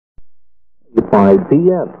5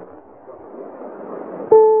 p.m.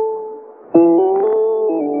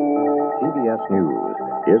 CBS News.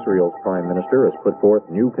 Israel's prime minister has put forth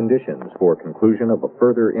new conditions for conclusion of a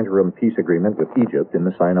further interim peace agreement with Egypt in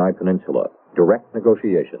the Sinai Peninsula. Direct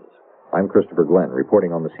negotiations. I'm Christopher Glenn,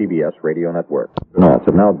 reporting on the CBS radio network. Astronauts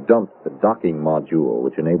have now dumped the docking module,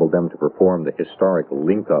 which enabled them to perform the historic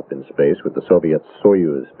link-up in space with the Soviet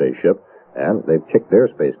Soyuz spaceship, and they've kicked their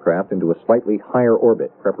spacecraft into a slightly higher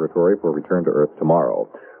orbit, preparatory for return to Earth tomorrow.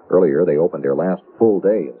 Earlier, they opened their last full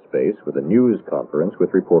day in space with a news conference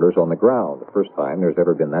with reporters on the ground, the first time there's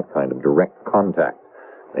ever been that kind of direct contact.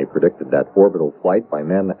 They predicted that orbital flight by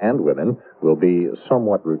men and women will be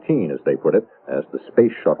somewhat routine, as they put it, as the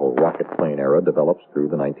Space Shuttle rocket plane era develops through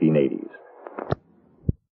the 1980s.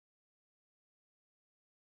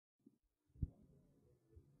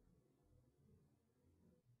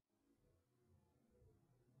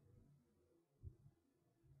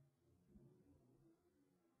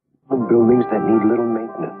 Buildings that need little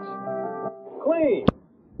maintenance. Clean!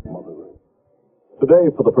 Today,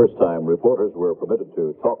 for the first time, reporters were permitted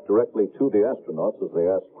to talk directly to the astronauts as they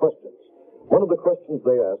asked questions. One of the questions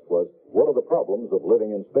they asked was, what are the problems of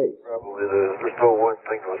living in space? Probably there's no one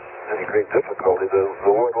thing with any great difficulty.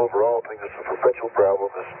 The one overall thing that's a perpetual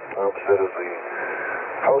problem, as Tom said, is the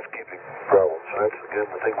housekeeping problems. And that's, again,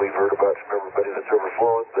 the thing we've heard about from everybody that's ever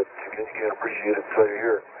flown, but you can't appreciate it until you're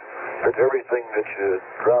here. But everything that you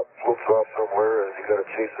drop floats off somewhere, and you got to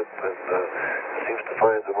chase it, and it seems to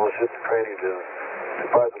find the most hidden cranny to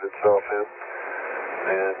deposit itself in.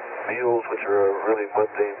 And meals, which are a really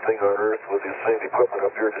mundane thing on Earth, with the same equipment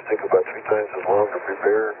up here, just take about 3 times as long to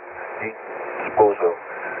prepare, eat, dispose of.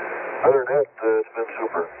 Other than that, it's been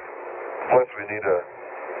super. Plus, we need a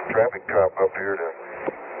traffic cop up here to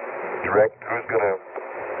direct who's going to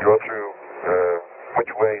go through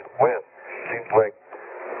which way and when. Seems like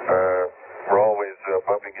we're always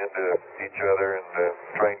bumping into each other and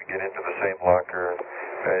trying to get into the same locker.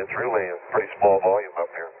 It's really a pretty small volume up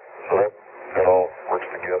here. So that all works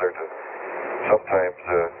together to sometimes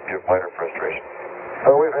give minor frustration.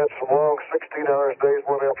 We've had some long 16-hour days,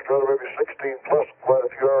 one after another, maybe 16 plus quite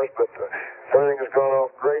a few hours, but everything has gone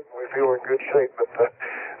off great and we feel in good shape. But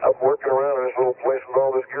I'm working around in this little place with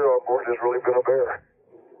all this gear on board. It has really been a bear.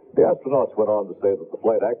 The astronauts went on to say that the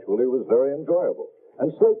flight actually was very enjoyable. And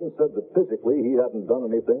Slayton said that physically he hadn't done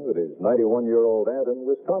anything that his 91-year-old aunt in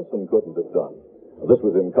Wisconsin couldn't have done. This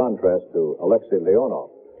was in contrast to Alexei Leonov,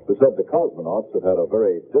 who said the cosmonauts have had a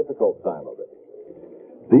very difficult time of it.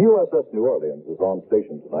 The USS New Orleans is on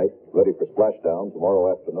station tonight, ready for splashdown tomorrow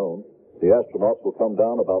afternoon. The astronauts will come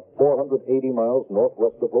down about 480 miles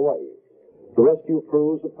northwest of Hawaii. The rescue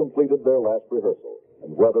crews have completed their last rehearsal,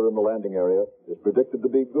 and weather in the landing area is predicted to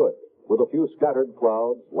be good, with a few scattered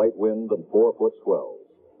clouds, light wind, and 4-foot swells.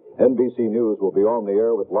 NBC News will be on the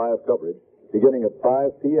air with live coverage beginning at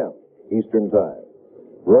 5 p.m. Eastern Time.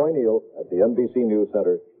 Roy Neal at the NBC News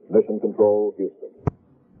Center, Mission Control, Houston.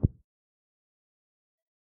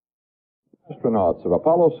 Astronauts of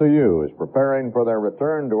Apollo-Soyuz, preparing for their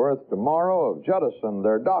return to Earth tomorrow, have jettisoned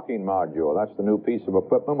their docking module. That's the new piece of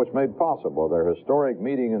equipment which made possible their historic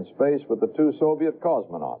meeting in space with the 2 Soviet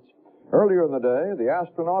cosmonauts. Earlier in the day, the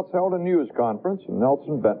astronauts held a news conference, and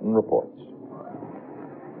Nelson Benton reports.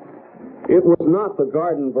 It was not the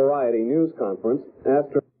garden variety news conference.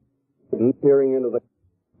 Astronauts peering into the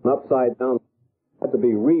upside down had to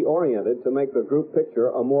be reoriented to make the group picture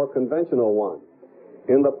a more conventional one.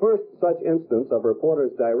 In the first such instance of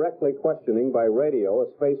reporters directly questioning by radio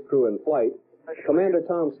a space crew in flight, Commander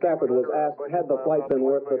Tom Stafford was asked, had the flight been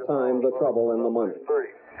worth the time, the trouble, and the money?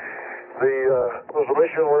 Was the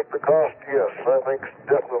mission worth the cost? Yes, I think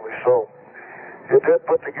definitely so. It did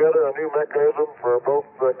put together a new mechanism for both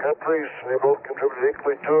countries. They both contributed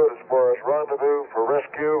equally to it as far as rendezvous for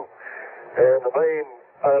rescue. And the main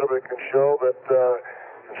item it can show that,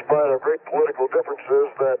 in spite of great political differences,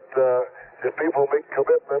 that if people make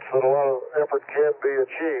commitments, that a lot of effort can be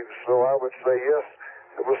achieved. So I would say yes,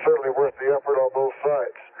 it was certainly worth the effort on both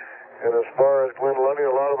sides. And as far as Glenn Lundy,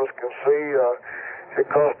 a lot of us can see, it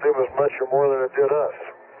cost him as much or more than it did us.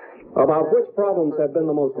 About which problems have been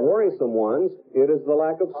the most worrisome ones, it is the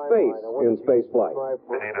lack of space in spaceflight.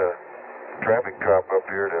 We need a traffic cop up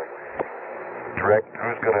here to direct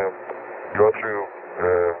who's going to go through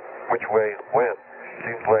which way and when.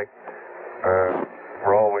 Seems like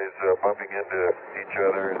we're always bumping into each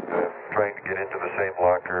other and trying to get into the same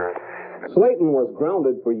locker. Slayton was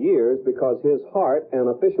grounded for years because his heart and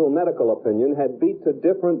official medical opinion had beat to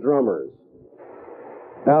different drummers.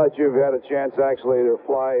 Now that you've had a chance actually to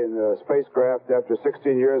fly in a spacecraft after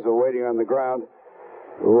 16 years of waiting on the ground,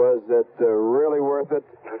 was it really worth it?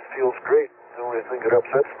 It feels great. The only thing that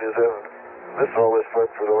upsets me is having missed all this fun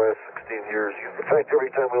for the last 16 years. In fact,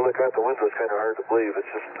 every time we look out the window, it's kind of hard to believe.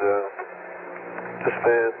 It's just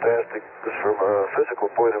fantastic. Just from a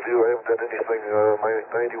physical point of view, I haven't done anything my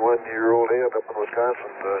 91-year-old aunt up in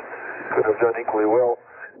Wisconsin could have done equally well.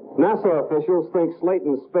 NASA officials think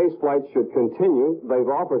Slayton's space flight should continue.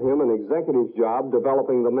 They've offered him an executive job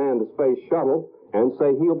developing the manned Space Shuttle and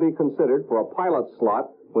say he'll be considered for a pilot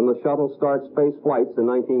slot when the shuttle starts space flights in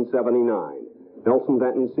 1979. Nelson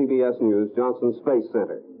Denton, CBS News, Johnson Space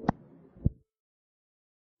Center.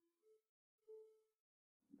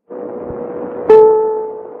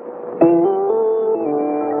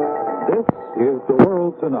 This is The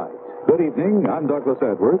World Tonight. Good evening, I'm Douglas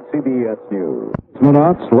Edwards, CBS News.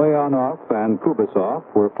 Cosmonauts Leonov and Kubasov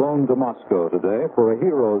were flown to Moscow today for a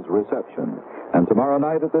hero's reception. And tomorrow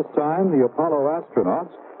night at this time, the Apollo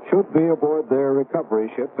astronauts should be aboard their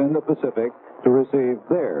recovery ship in the Pacific to receive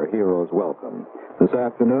their hero's welcome. This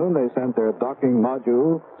afternoon, they sent their docking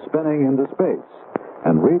module spinning into space.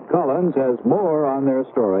 And Reed Collins has more on their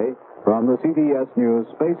story from the CBS News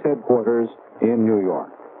Space Headquarters in New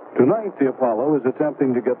York. Tonight, the Apollo is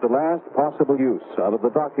attempting to get the last possible use out of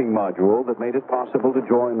the docking module that made it possible to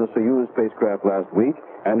join the Soyuz spacecraft last week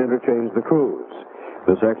and interchange the crews.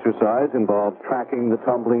 This exercise involves tracking the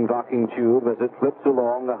tumbling docking tube as it flips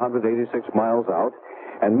along 186 miles out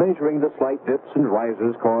and measuring the slight dips and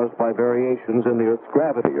rises caused by variations in the Earth's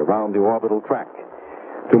gravity around the orbital track.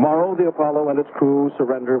 Tomorrow, the Apollo and its crew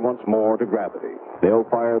surrender once more to gravity. They'll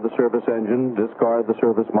fire the service engine, discard the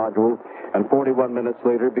service module, and 41 minutes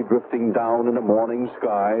later be drifting down in a morning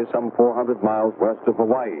sky some 400 miles west of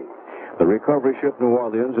Hawaii. The recovery ship New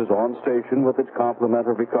Orleans is on station with its complement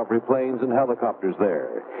of recovery planes and helicopters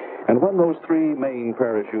there. And when those three main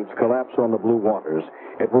parachutes collapse on the blue waters,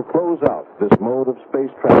 it will close out this mode of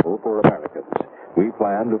space travel for Americans. We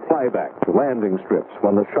plan to fly back to landing strips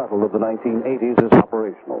when the shuttle of the 1980s is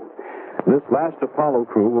operational. This last Apollo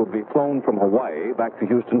crew will be flown from Hawaii back to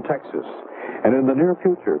Houston, Texas, and in the near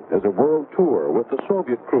future as a world tour with the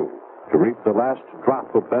Soviet crew to reap the last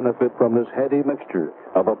drop of benefit from this heady mixture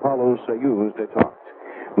of Apollo-Soyuz détente.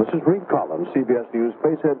 This is Reed Collins, CBS News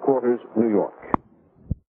Space Headquarters, New York.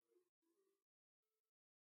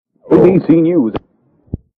 ABC News.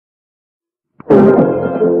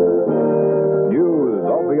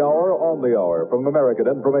 On the hour from American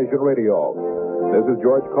Information Radio. This is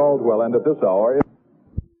George Caldwell, and at this hour...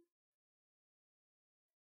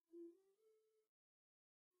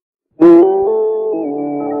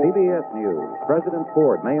 CBS News. President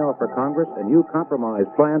Ford may offer Congress a new compromise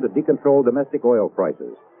plan to decontrol domestic oil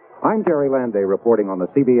prices. I'm Jerry Landay reporting on the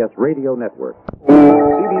CBS Radio Network.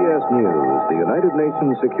 CBS News. The United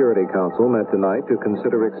Nations Security Council met tonight to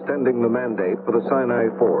consider extending the mandate for the Sinai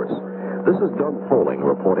Force. This is Doug Poling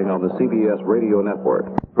reporting on the CBS Radio Network.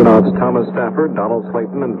 Astronauts Thomas Stafford, Donald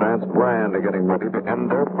Slayton, and Vance Brand are getting ready to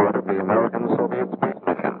end their part of the American-Soviet space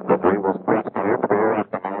mission. The three will space here to the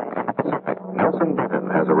Pacific. Nelson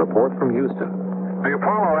Denton has a report from Houston. The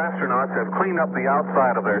Apollo astronauts have cleaned up the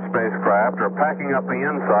outside of their spacecraft, are packing up the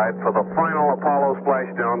inside for the final Apollo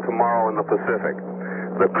splashdown tomorrow in the Pacific.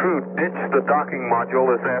 The crew ditched the docking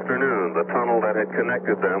module this afternoon, the tunnel that had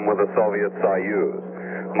connected them with the Soviet Soyuz.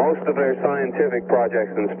 Most of their scientific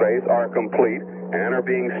projects in space are complete and are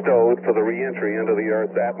being stowed for the re-entry into the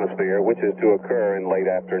Earth's atmosphere, which is to occur in late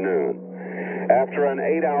afternoon. After an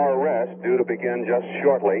 8-hour rest, due to begin just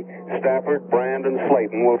shortly, Stafford, Brand, and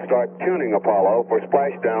Slayton will start tuning Apollo for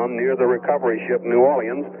splashdown near the recovery ship New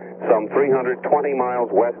Orleans, some 320 miles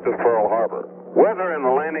west of Pearl Harbor. Weather in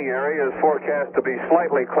the landing area is forecast to be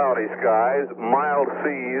slightly cloudy skies, mild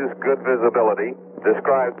seas, good visibility,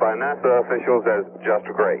 described by NASA officials as just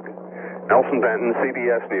great. Nelson Denton,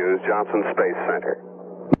 CBS News, Johnson Space Center.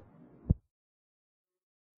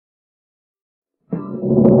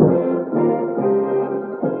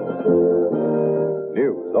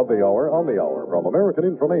 News of the hour on the hour from American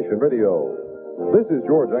Information Radio. This is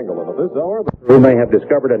George Engel, and at this hour... We may have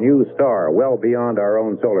discovered a new star well beyond our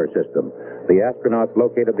own solar system. The astronauts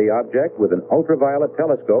located the object with an ultraviolet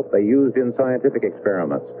telescope they used in scientific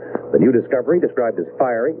experiments. The new discovery, described as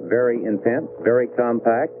fiery, very intense, very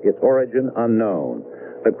compact, its origin unknown.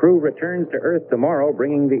 The crew returns to Earth tomorrow,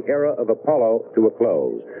 bringing the era of Apollo to a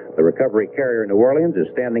close. The recovery carrier New Orleans is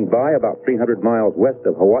standing by about 300 miles west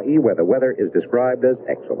of Hawaii, where the weather is described as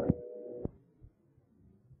excellent.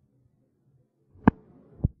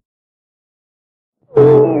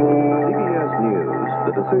 CBS News.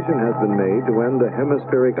 The decision has been made to end the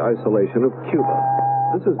hemispheric isolation of Cuba.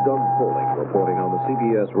 This is Doug Poling reporting on the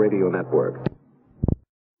CBS Radio Network.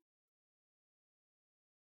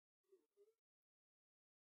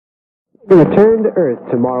 Return to Earth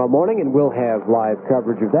tomorrow morning, and we'll have live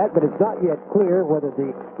coverage of that, but it's not yet clear whether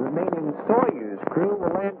the remaining Soyuz crew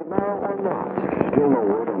will land tomorrow or not. Still no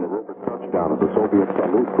word on the rover touchdown of the Soviet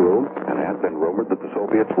Salyut crew, and it has been rumored that the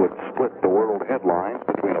Soviets would split the world headlines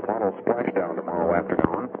between Apollo splashdown tomorrow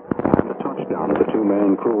afternoon and the touchdown of the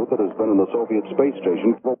two-man crew that has been in the Soviet space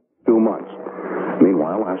station for 2 months.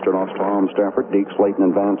 Meanwhile, astronauts Tom Stafford, Deke Slayton,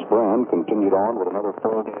 and Vance Brand continued on with another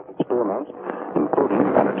 4 day of experiments, including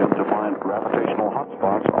an attempt to find gravitational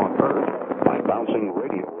hotspots on Earth by bouncing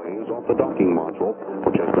radio waves off the docking module,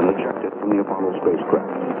 which has been ejected from the Apollo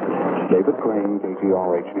spacecraft. David Crane,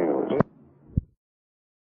 KTRH News.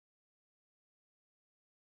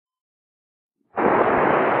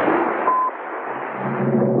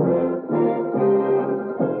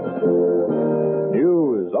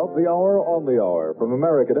 Of the hour, on the hour, from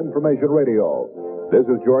American Information Radio. This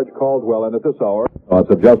is George Caldwell, and at this hour, astronauts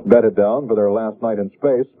have just bedded down for their last night in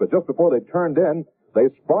space, but just before they turned in, they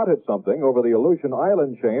spotted something over the Aleutian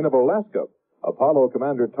Island chain of Alaska. Apollo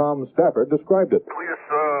Commander Tom Stafford described it. We just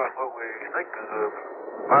saw what we think is a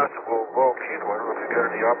possible volcano. I don't know if you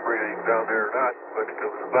got any operating down there or not, but it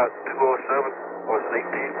was about 207, was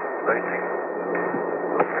 18,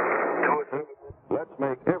 19. Let's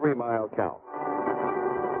make every mile count.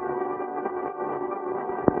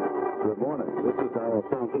 Good morning. This is Darrell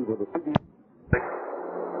Thompson with the city.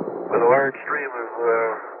 With a large stream of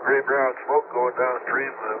gray-brown smoke going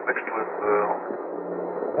downstream mixed with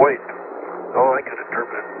white. All I could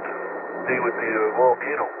interpret it to be with the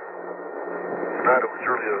volcano. If not, it was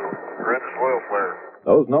surely a horrendous oil flare.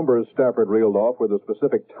 Those numbers Stafford reeled off were the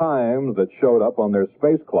specific times that showed up on their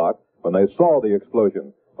space clock when they saw the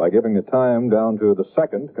explosion. By giving the time down to the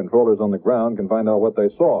second, controllers on the ground can find out what they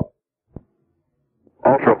saw.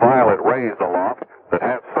 Ultraviolet rays aloft that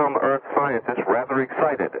have some Earth scientists rather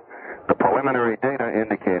excited. The preliminary data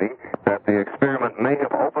indicating that the experiment may have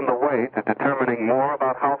opened the way to determining more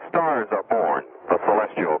about how stars are born, the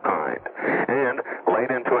celestial kind. And late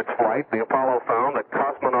into its flight, the Apollo found that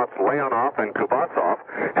cosmonauts Leonov and Kubasov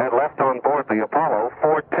had left on board the Apollo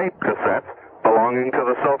 4 tape cassettes belonging to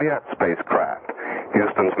the Soviet spacecraft.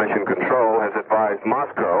 Houston's Mission Control has advised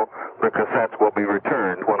Moscow the cassettes will be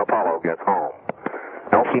returned when Apollo gets home.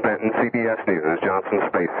 Nelson Benton, CBS News, Johnson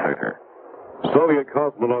Space Center. Soviet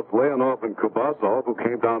cosmonauts Leonov and Kubasov, who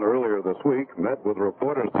came down earlier this week, met with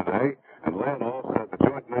reporters today, and Leonov said the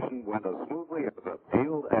joint mission went as smoothly as a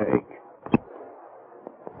peeled egg.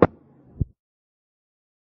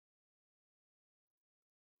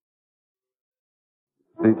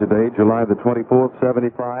 See today, July the 24th,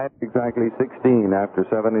 75, exactly 16 after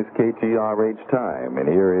 7 is KTRH time. And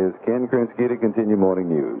here is Ken Krinsky to continue morning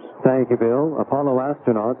news. Thank you, Bill. Apollo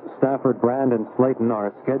astronauts Stafford, Brand, and Slayton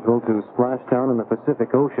are scheduled to splash down in the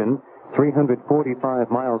Pacific Ocean,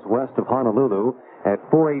 345 miles west of Honolulu, at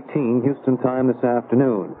 4:18 Houston time this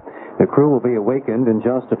afternoon. The crew will be awakened in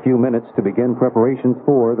just a few minutes to begin preparations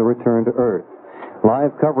for the return to Earth.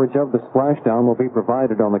 Live coverage of the splashdown will be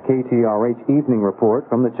provided on the KTRH Evening Report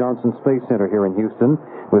from the Johnson Space Center here in Houston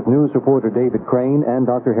with news reporter David Crane and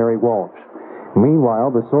Dr. Harry Walsh.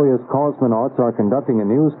 Meanwhile, the Soyuz cosmonauts are conducting a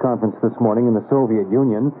news conference this morning in the Soviet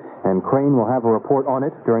Union, and Crane will have a report on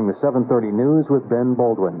it during the 7:30 news with Ben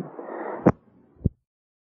Baldwin.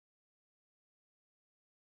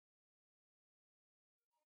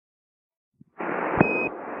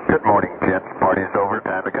 Good morning, Jet. Party's over.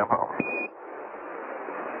 Time to come home.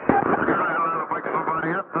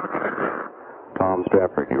 Tom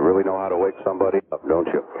Stafford, you really know how to wake somebody up, don't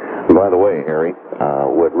you? And by the way, Harry,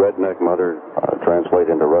 would Redneck Mother translate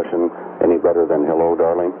into Russian any better than Hello,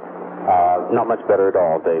 Darling? Not much better at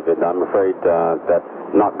all, David. I'm afraid that's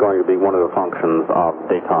not going to be one of the functions of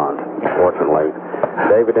détente, fortunately.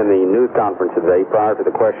 David, in the news conference today, prior to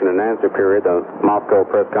the question and answer period, the Moscow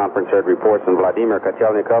press conference heard reports from Vladimir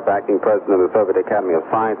Kotelnikov, acting president of the Soviet Academy of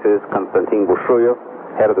Sciences, Konstantin Bushuyev,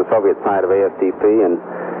 head of the Soviet side of ASDP, and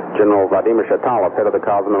General Vladimir Shatalov, head of the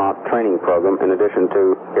cosmonaut training program, in addition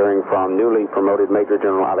to hearing from newly promoted Major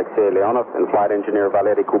General Alexei Leonov and flight engineer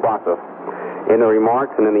Valery Kubasov. In the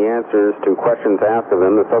remarks and in the answers to questions asked of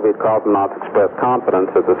them, the Soviet cosmonauts expressed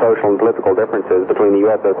confidence that the social and political differences between the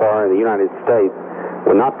USSR and the United States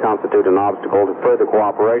would not constitute an obstacle to further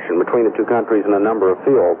cooperation between the two countries in a number of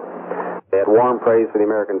fields. They had warm praise for the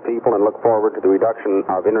American people and look forward to the reduction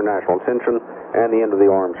of international tension and the end of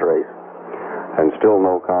the arms race. And still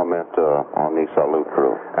no comment on the Salyut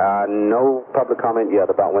crew? No public comment yet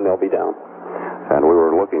about when they'll be down. And we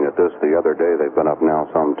were looking at this the other day. They've been up now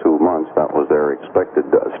some 2 months. That was their expected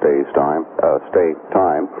stay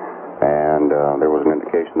time. And there was an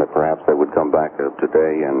indication that perhaps they would come back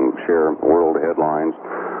today and share world headlines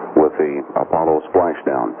with the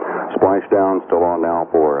splashdown still on now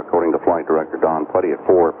for, according to Flight Director Don Putty, at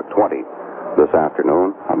 4:20 this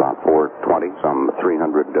afternoon, about 4:20, some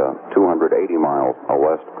 280 miles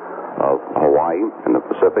west of Hawaii in the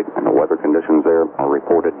Pacific, and the weather conditions there are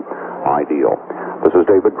reported ideal. This is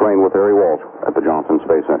David Crane with Harry Walsh at the Johnson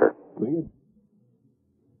Space Center.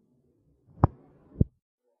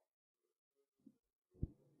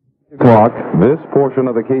 O'clock. This portion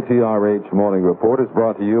of the KTRH Morning Report is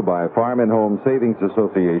brought to you by Farm and Home Savings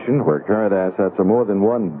Association, where current assets are more than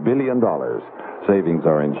 $1 billion. Savings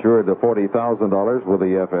are insured to $40,000 with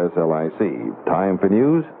the FSLIC. Time for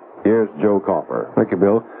news. Here's Joe Coffer. Thank you,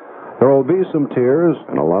 Bill. There will be some tears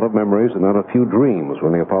and a lot of memories and not a few dreams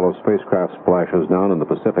when the Apollo spacecraft splashes down in the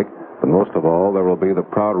Pacific. But most of all, there will be the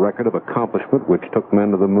proud record of accomplishment which took men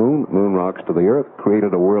to the moon, moon rocks to the earth,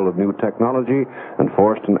 created a world of new technology, and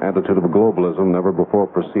forced an attitude of globalism never before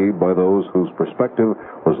perceived by those whose perspective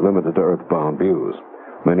was limited to earthbound views.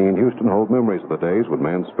 Many in Houston hold memories of the days when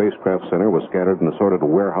Manned Spacecraft Center was scattered in assorted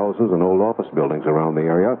warehouses and old office buildings around the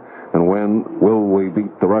area, and when will we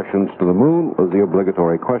beat the Russians to the moon was the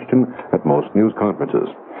obligatory question at most news conferences.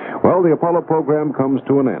 Well, the Apollo program comes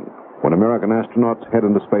to an end. When American astronauts head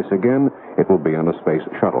into space again, it will be on a Space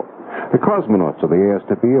Shuttle. The cosmonauts of the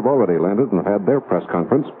ASTP have already landed and have had their press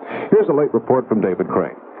conference. Here's a late report from David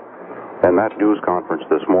Crane. And that news conference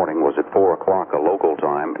this morning was at 4 o'clock a local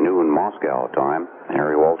time, noon Moscow time.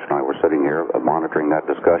 Harry Walsh and I were sitting here monitoring that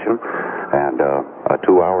discussion, and a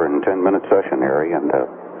 2-hour and 10-minute session, Harry, and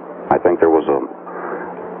I think there was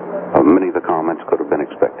many of the comments could have been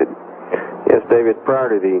expected. Yes, David, prior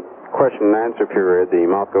to the question and answer period, the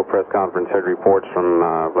Moscow press conference had reports from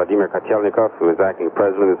Vladimir Kotelnikov, who is acting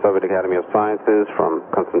president of the Soviet Academy of Sciences, from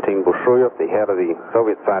Konstantin Bushuyev, the head of the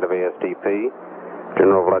Soviet side of ASTP,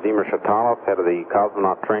 General Vladimir Shatalov, head of the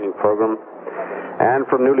cosmonaut training program, and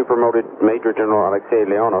from newly promoted Major General Alexei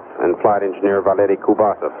Leonov and flight engineer Valery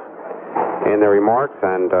Kubasov. In their remarks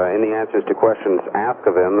and in the answers to questions asked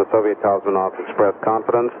of them, the Soviet cosmonauts expressed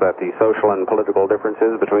confidence that the social and political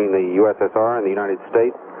differences between the USSR and the United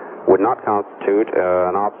States would not constitute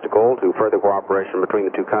an obstacle to further cooperation between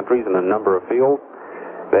the two countries in a number of fields.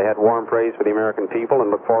 They had warm praise for the American people and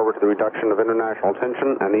look forward to the reduction of international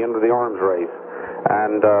tension and the end of the arms race.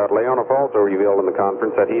 And Leonov also revealed in the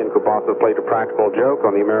conference that he and Kubasov played a practical joke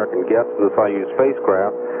on the American guests in the Soyuz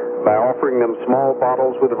spacecraft by offering them small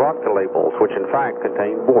bottles with vodka labels, which in fact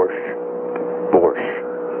contained borscht.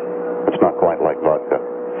 Borscht. It's not quite like vodka.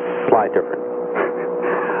 Slight difference.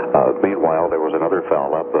 Meanwhile, there was another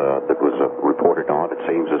foul-up that was reported on. It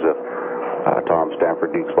seems as if Tom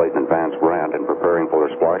Stafford, Deke Slayton, and Vance Brand, in preparing for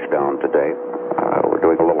their splashdown today, were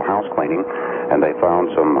doing a little house cleaning, and they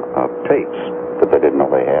found some tapes that they didn't know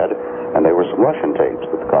they had, and they were some Russian tapes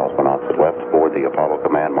that the cosmonauts had left aboard the Apollo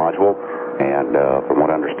command module. And from what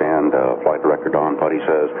I understand, Flight Director Don Putty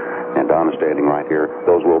says, and Don is standing right here,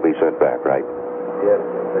 those will be sent back, right? Yes,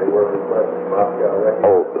 they were requested. Moscow.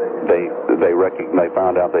 Oh, they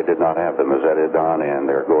found out they did not have them. Is that it, Don? And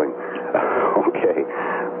they're going, okay.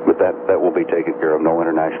 But that will be taken care of. No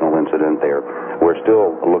international incident there. We're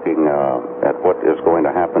still looking at what is going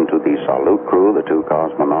to happen to the Salyut crew, the two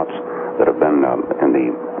cosmonauts that have been in the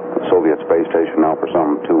Soviet space station now for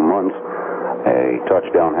some 2 months. A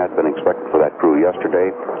touchdown had been expected for that crew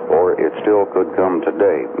yesterday, or it still could come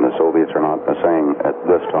today. The Soviets are not saying at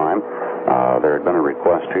this time. There had been a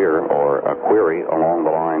request here, or a query along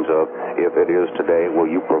the lines of, if it is today, will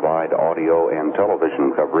you provide audio and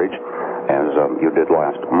television coverage, as you did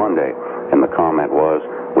last Monday? And the comment was,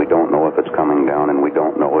 we don't know if it's coming down, and we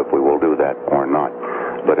don't know if we will do that or not.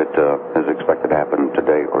 But it is expected to happen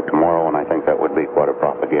today or tomorrow, and I think that would be quite a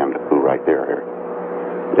propaganda coup right there.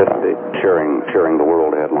 Sharing the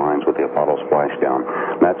world headlines with the Apollo splashdown.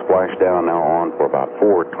 And that splashdown now on for about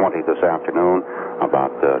 4:20 this afternoon,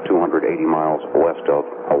 about 280 miles west of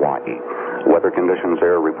Hawaii. Weather conditions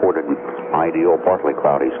there reported ideal, partly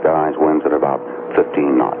cloudy skies, winds at about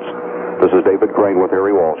 15 knots. This is David Crane with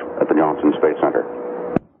Harry Walsh at the Johnson Space Center.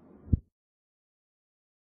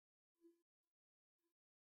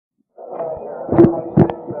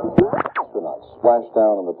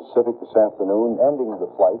 Splashdown in the Pacific this afternoon, ending the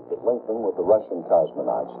flight that linked them with the Russian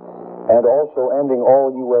cosmonauts, and also ending all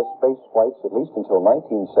U.S. space flights at least until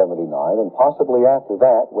 1979, and possibly after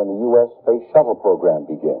that when the U.S. Space Shuttle program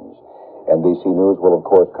begins. NBC News will, of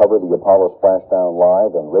course, cover the Apollo splashdown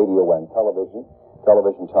live on radio and television.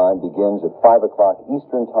 Television time begins at 5 o'clock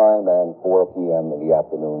Eastern Time and 4 p.m. in the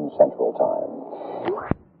afternoon Central Time.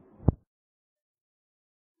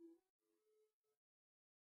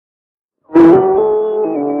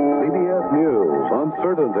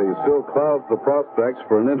 Uncertainty still clouds the prospects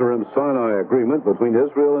for an interim Sinai agreement between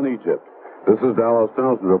Israel and Egypt. This is Dallas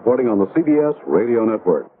Townsend reporting on the CBS Radio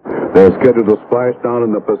Network. They're scheduled to splash down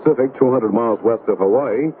in the Pacific 200 miles west of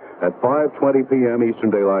Hawaii at 5:20 p.m. Eastern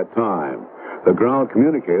Daylight Time. The ground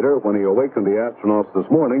communicator, when he awakened the astronauts this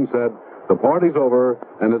morning, said, "The party's over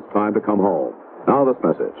and it's time to come home." Now this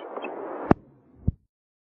message.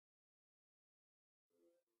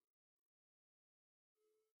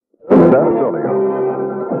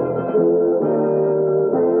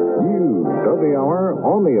 News of the hour,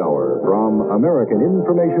 on the hour, from American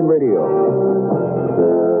Information Radio.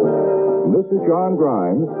 This is John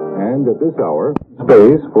Grimes, and at this hour,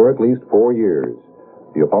 space for at least 4 years.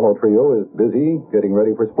 The Apollo trio is busy getting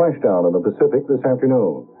ready for splashdown in the Pacific this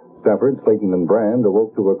afternoon. Stafford, Slayton, and Brand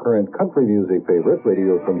awoke to a current country music favorite.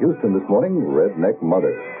 Radio from Houston this morning, Redneck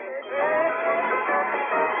Mother.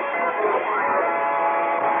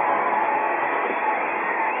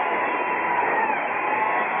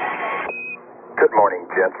 Good morning,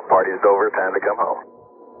 gents. Party's over. Time to come home.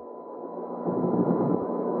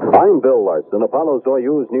 I'm Bill Larson,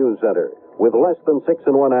 Apollo-Soyuz News Center. With less than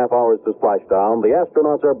 6½ hours to splash down, the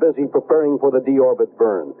astronauts are busy preparing for the deorbit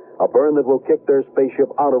burn, a burn that will kick their spaceship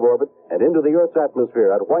out of orbit and into the Earth's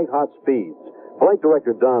atmosphere at white-hot speeds. Flight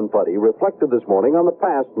Director Don Putty reflected this morning on the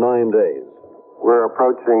past 9 days. We're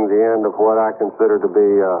approaching the end of what I consider to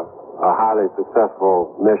be a highly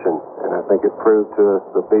successful mission, and I think it proved to us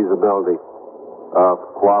the feasibility of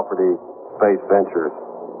cooperative space ventures.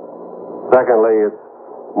 Secondly, it's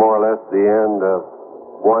more or less the end of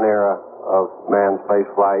one era of manned space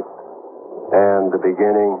flight and the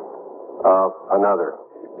beginning of another.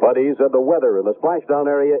 Putty said the weather in the splashdown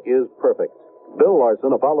area is perfect. Bill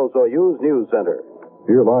Larson, Apollo-Soyuz News Center.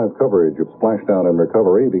 Hear live coverage of splashdown and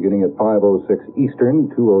recovery beginning at 5:06 Eastern,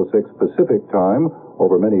 2:06 Pacific time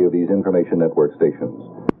over many of these information network stations.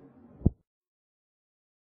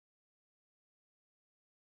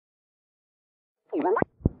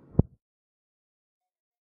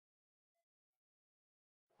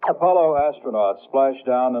 Apollo astronauts splash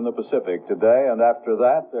down in the Pacific today, and after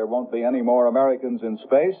that, there won't be any more Americans in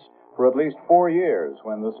space for at least 4 years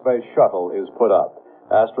when the Space Shuttle is put up.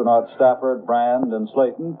 Astronauts Stafford, Brand, and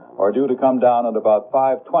Slayton are due to come down at about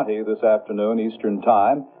 5:20 this afternoon Eastern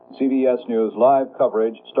Time. CBS News live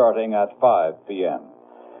coverage starting at 5 p.m.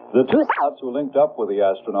 The two astronauts who linked up with the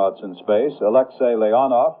astronauts in space, Alexei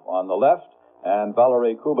Leonov on the left and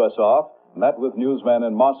Valery Kubasov, met with newsmen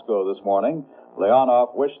in Moscow this morning.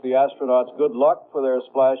 Leonov wished the astronauts good luck for their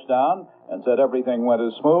splashdown and said everything went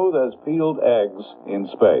as smooth as peeled eggs in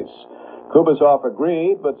space. Kubasov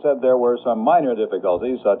agreed, but said there were some minor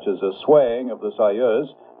difficulties, such as a swaying of the Soyuz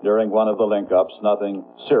during one of the link-ups. Nothing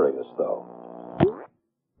serious, though.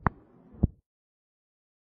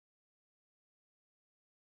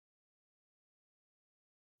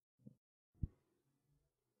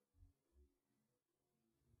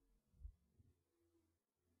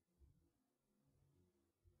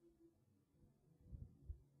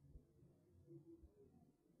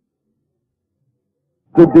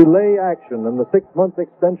 To delay action in the 6-month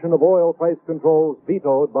extension of oil price controls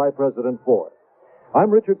vetoed by President Ford.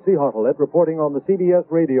 I'm Richard C. Hartlett reporting on the CBS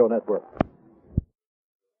Radio Network.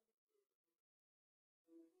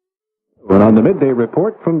 And on the midday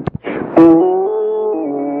report from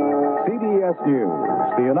CBS News.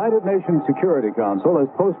 The United Nations Security Council has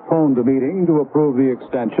postponed a meeting to approve the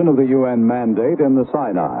extension of the UN mandate in the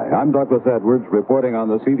Sinai. I'm Douglas Edwards reporting on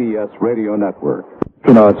the CBS Radio Network.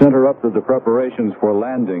 Astronauts interrupted the preparations for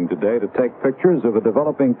landing today to take pictures of a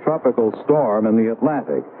developing tropical storm in the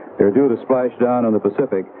Atlantic. They're due to splash down in the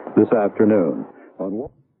Pacific this afternoon.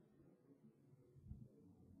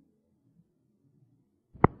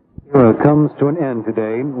 Era comes to an end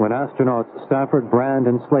today when astronauts Stafford, Brand,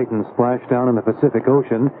 and Slayton splash down in the Pacific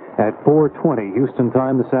Ocean at 4:20 Houston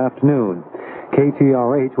time this afternoon.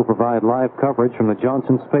 KTRH will provide live coverage from the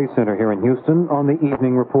Johnson Space Center here in Houston on the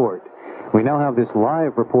Evening Report. We now have this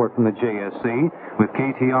live report from the JSC with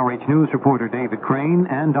KTRH News reporter David Crane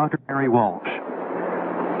and Dr. Harry Walsh.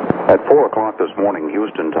 At 4 o'clock this morning,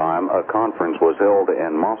 Houston time, a conference was held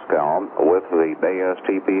in Moscow with the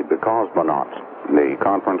ASTP cosmonauts. The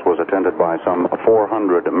conference was attended by some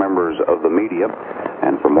 400 members of the media,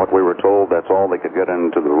 and from what we were told, that's all they could get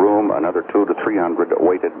into the room. Another 200 to 300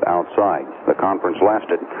 waited outside. The conference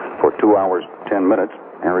lasted for 2 hours, 10 minutes.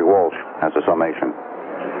 Harry Walsh has a summation.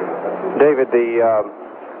 David, the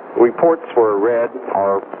reports were read,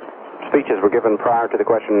 or speeches were given prior to the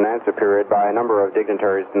question and answer period by a number of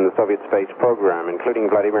dignitaries in the Soviet space program, including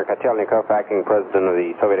Vladimir Kotelnikov, acting president of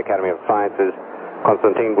the Soviet Academy of Sciences,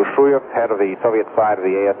 Konstantin Bushuyev, head of the Soviet side of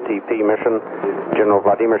the ASTP mission, General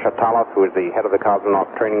Vladimir Shatalov, who is the head of the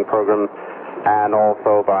cosmonaut training program, and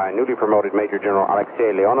also by newly promoted Major General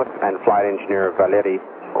Alexei Leonov and Flight Engineer Valery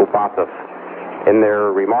Kupasov. In their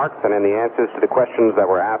remarks and in the answers to the questions that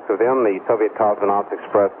were asked of them, the Soviet cosmonauts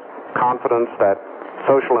expressed confidence that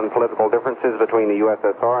social and political differences between the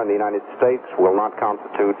USSR and the United States will not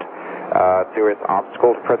constitute serious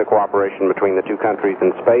obstacles to further cooperation between the two countries in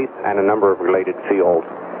space and a number of related fields.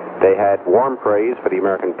 They had warm praise for the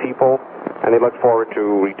American people, and they looked forward to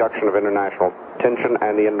reduction of international tension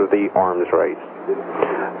and the end of the arms race.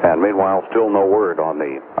 And meanwhile, still no word on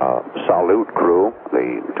the Salyut crew,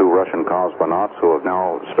 the two Russian cosmonauts who have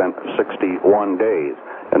now spent 61 days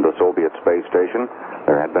in the Soviet space station.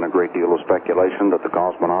 There had been a great deal of speculation that the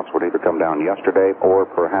cosmonauts would either come down yesterday or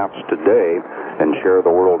perhaps today and share the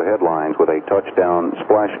world headlines with a touchdown,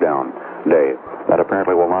 splashdown day. That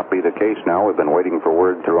apparently will not be the case now. We've been waiting for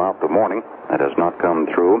word throughout the morning. It has not come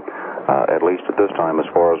through, at least at this time as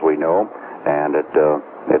far as we know. And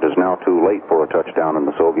it is now too late for a touchdown in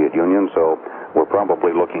the Soviet Union, so we're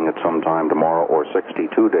probably looking at sometime tomorrow or 62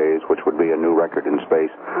 days, which would be a new record in space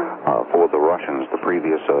for the Russians. The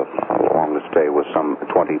previous longest day was some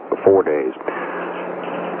 24 days.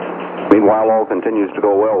 Meanwhile, all continues to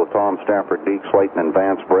go well with Tom Stafford, Deke Slayton, and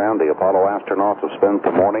Vance Brand. The Apollo astronauts have spent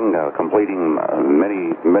the morning completing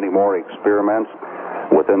many more experiments.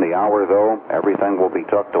 Within the hour, though, everything will be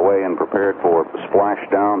tucked away and prepared for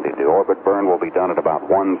splashdown. The orbit burn will be done at about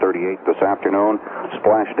 1:38 this afternoon.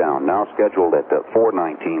 Splashdown now scheduled at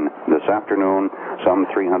 4:19 this afternoon, some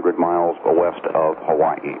 300 miles west of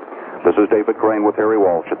Hawaii. This is David Crane with Harry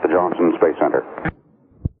Walsh at the Johnson Space Center.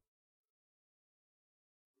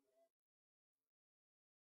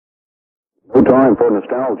 No time for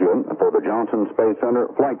nostalgia for the Johnson Space Center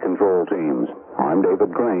flight control teams. I'm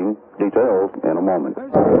David Crane. Details in a moment.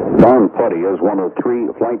 Don Putty is one of 3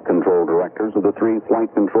 flight control directors of the 3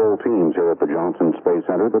 flight control teams here at the Johnson Space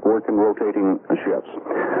Center that work in rotating shifts.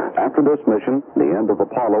 After this mission, the end of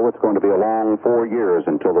Apollo, it's going to be a long 4 years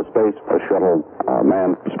until the Space Shuttle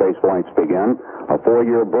manned space flights begin. A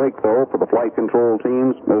 4-year break, though, for the flight control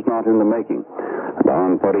teams is not in the making.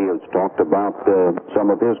 Don Putty has talked about some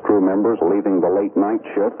of his crew members leaving the late night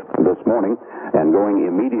shift this morning and going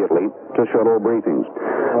immediately to shuttle briefings.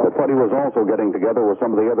 Putty was also getting together with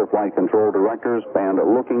some of the other flight control directors and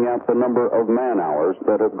looking at the number of man-hours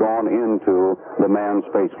that have gone into the manned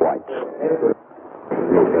space flights.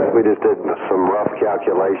 We just did some rough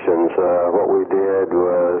calculations. What we did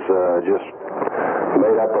was just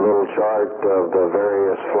made up a little chart of the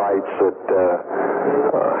various flights that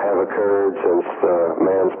have occurred since the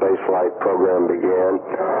manned spaceflight program began,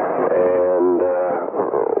 and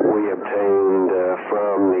we obtained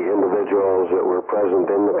from the individuals that were present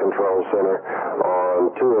in the control center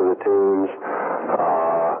on 2 of the teams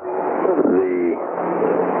the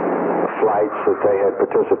flights that they had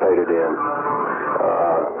participated in.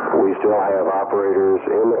 We still have operators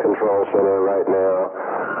in the control center right now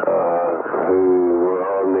who were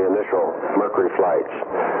on the initial Mercury flights.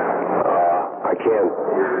 I can't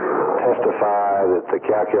testify that the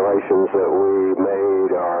calculations that we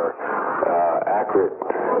made are accurate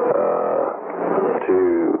to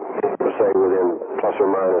say within plus or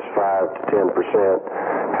minus 5 to 10%.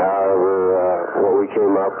 However, what we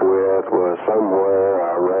came up with was somewhere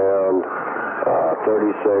around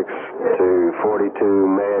 36 to 42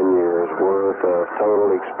 man-years worth of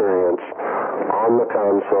total experience on the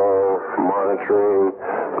console monitoring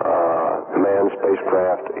manned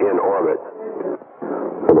spacecraft in orbit.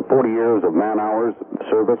 For the 40 years of man-hours,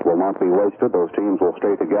 service will not be wasted. Those teams will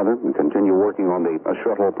stay together and continue working on the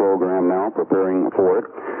shuttle program now, preparing for it.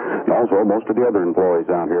 Also, most of the other employees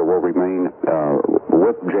out here will remain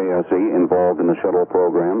with JSE involved in the shuttle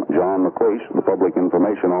program. John McLeish, the Public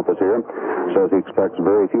Information Officer, says he expects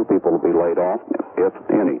very few people to be laid off, if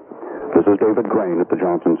any. This is David Crane at the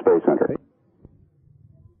Johnson Space Center.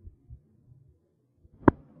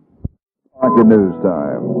 Market news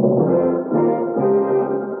time.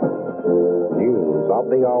 News of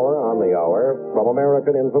the hour on the hour from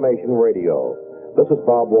American Information Radio. This is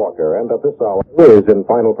Bob Walker, and at this hour is in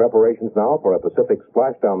final preparations now for a Pacific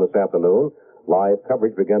splashdown this afternoon. Live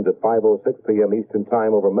coverage begins at 5:06 p.m. Eastern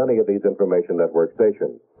Time over many of these information network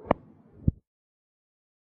stations.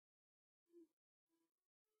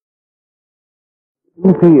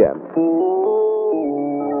 2 p.m.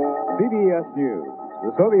 CBS News.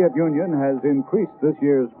 The Soviet Union has increased this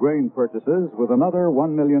year's grain purchases with another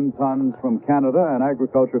 1 million tons from Canada, and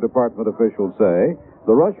Agriculture Department officials say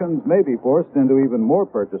the Russians may be forced into even more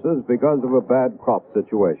purchases because of a bad crop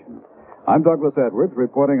situation. I'm Douglas Edwards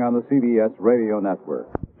reporting on the CBS radio network.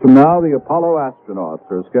 From now, the Apollo astronauts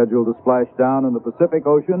are scheduled to splash down in the Pacific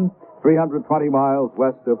Ocean 320 miles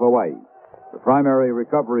west of Hawaii. The primary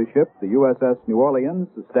recovery ship, the USS New Orleans,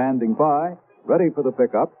 is standing by, ready for the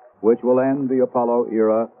pickup, which will end the Apollo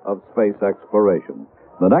era of space exploration.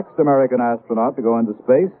 The next American astronaut to go into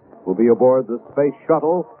space will be aboard the Space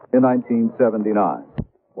Shuttle in 1979.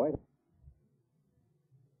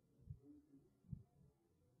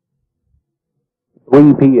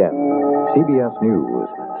 3 p.m. CBS News.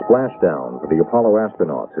 Splashdown for the Apollo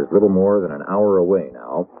astronauts is little more than an hour away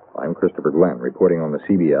now. I'm Christopher Glenn, reporting on the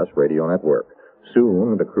CBS radio network.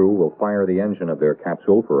 Soon, the crew will fire the engine of their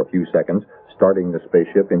capsule for a few seconds, starting the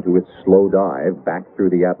spaceship into its slow dive back through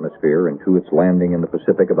the atmosphere and to its landing in the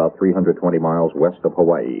Pacific about 320 miles west of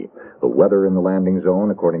Hawaii. The weather in the landing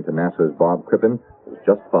zone, according to NASA's Bob Crippen, is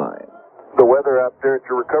just fine. The weather out there at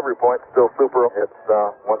your recovery point is still super. It's,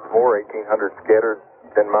 once more, 1,800 scattered,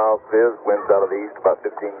 10 miles viz, winds out of the east, about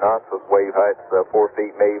 15 knots, with wave heights 4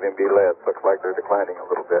 feet, may even be less. Looks like they're declining a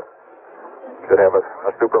little bit. Should have a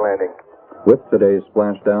super landing. With today's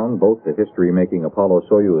splashdown, both the history-making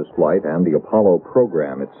Apollo-Soyuz flight and the Apollo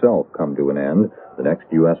program itself come to an end. The next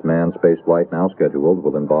U.S. manned space flight now scheduled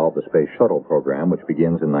will involve the Space Shuttle program, which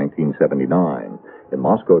begins in 1979. In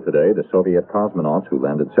Moscow today, the Soviet cosmonauts who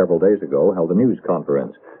landed several days ago held a news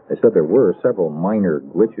conference. They said there were several minor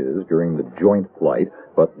glitches during the joint flight,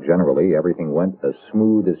 but generally everything went as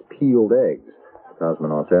smooth as peeled eggs. The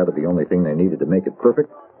cosmonauts added the only thing they needed to make it perfect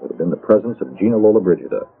would have been the presence of Gina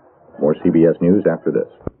Lollobrigida. More CBS News after this.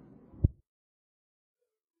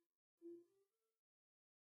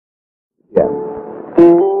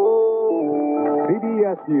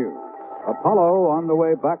 CBS News. Apollo on the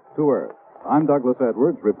way back to Earth. I'm Douglas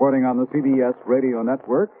Edwards, reporting on the CBS radio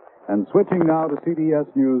network, and switching now to CBS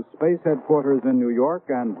News Space Headquarters in New York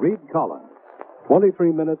and Reed Collins.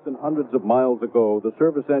 23 minutes and hundreds of miles ago, the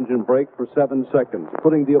service engine braked for 7 seconds,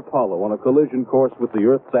 putting the Apollo on a collision course with the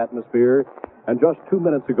Earth's atmosphere. And just 2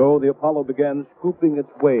 minutes ago, the Apollo began scooping its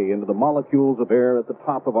way into the molecules of air at the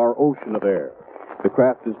top of our ocean of air. The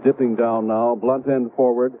craft is dipping down now, blunt end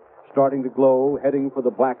forward, starting to glow, heading for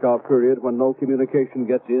the blackout period when no communication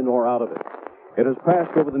gets in or out of it. It has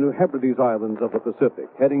passed over the New Hebrides Islands of the Pacific,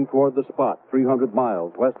 heading toward the spot 300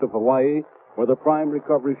 miles west of Hawaii, where the prime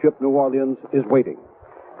recovery ship New Orleans is waiting.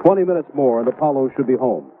 20 minutes more and Apollo should be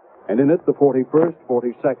home, and in it the 41st,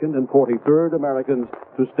 42nd, and 43rd Americans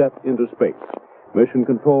to step into space. Mission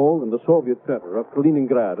Control in the Soviet center of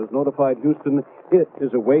Kaliningrad has notified Houston it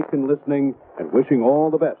is awake and listening and wishing all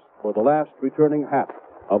the best for the last returning half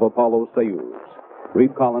of Apollo-Soyuz.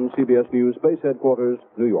 Reed Collins, CBS News, Space Headquarters,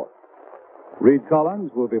 New York. Reed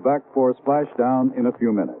Collins will be back for Splashdown in a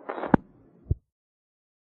few minutes.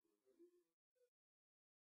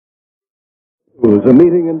 It was a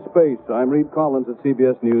meeting in space. I'm Reed Collins at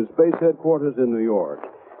CBS News, Space Headquarters in New York.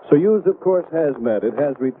 Soyuz, of course, has met. It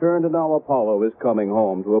has returned, and now Apollo is coming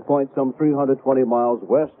home to a point some 320 miles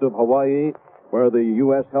west of Hawaii, where the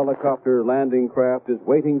U.S. helicopter landing craft is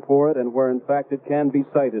waiting for it, and where, in fact, it can be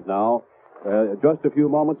sighted now. Just a few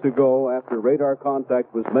moments ago, after radar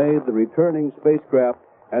contact was made, the returning spacecraft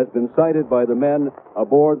has been sighted by the men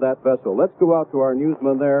aboard that vessel. Let's go out to our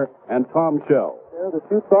newsman there, and Tom Shell. Yeah, the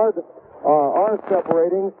two stars are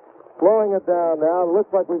separating, slowing it down now. It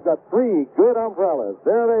looks like we've got 3 good umbrellas.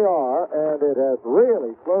 There they are, and it has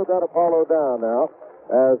really slowed that Apollo down now,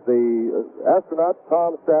 as the astronauts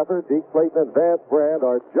Tom Stafford, Deke Clayton, and Vance Brand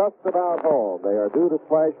are just about home. They are due to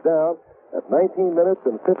splash down at 19 minutes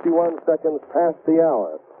and 51 seconds past the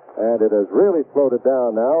hour. And it has really slowed it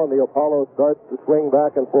down now, and the Apollo starts to swing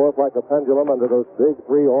back and forth like a pendulum under those big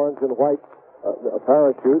 3 orange and white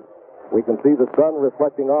parachutes. We can see the sun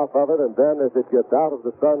reflecting off of it, and then as it gets out of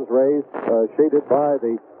the sun's rays, shaded by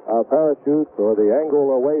the parachutes or the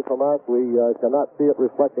angle away from us, we cannot see it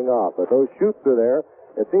reflecting off. But those chutes are there.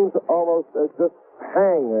 It seems to almost just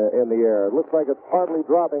hang in the air. It looks like it's hardly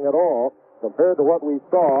dropping at all compared to what we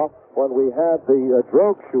saw when we had the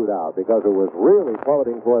drogue shoot out, because it was really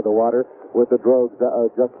plummeting toward the water with the drogue,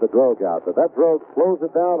 just the drogue out. But that drogue slows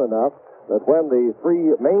it down enough that when the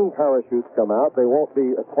 3 main parachutes come out, they won't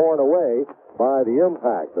be torn away by the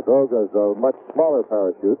impact. The drogue is a much smaller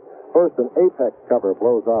parachute. First, an apex cover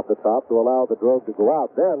blows off the top to allow the drogue to go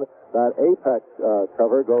out. Then, that apex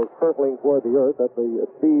cover goes hurtling toward the Earth at the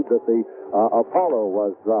speed that the Apollo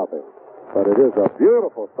was dropping. But it is a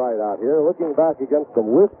beautiful sight out here, looking back against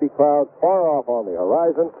some wispy clouds far off on the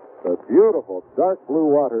horizon, the beautiful dark blue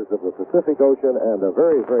waters of the Pacific Ocean, and a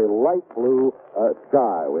very, very light blue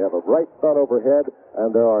sky. We have a bright sun overhead,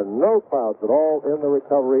 and there are no clouds at all in the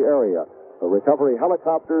recovery area. recovery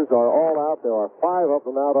helicopters are all out. There are 5 of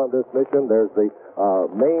them out on this mission. There's the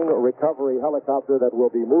main recovery helicopter that will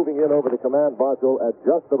be moving in over the command module at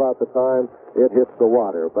just about the time it hits the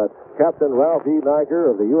water. But Captain Ralph E.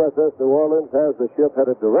 Niger of the USS New Orleans has the ship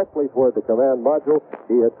headed directly toward the command module.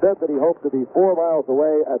 He had said that he hoped to be 4 miles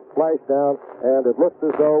away at splashdown, and it looks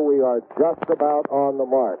as though we are just about on the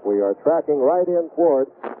mark. We are tracking right in toward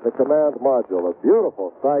the command module. A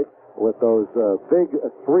beautiful sight with those big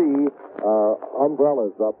 3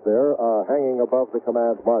 umbrellas up there hanging above the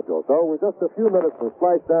command module. So we're just a few minutes from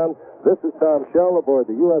splashdown. This is Tom Shell aboard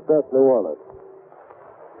the USS New Orleans.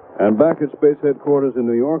 And back at Space Headquarters in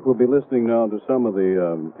New York, we'll be listening now to some of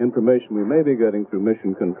the information we may be getting through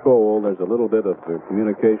Mission Control. There's a little bit of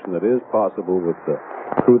communication that is possible with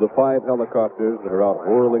through the 5 helicopters that are out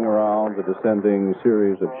whirling around the descending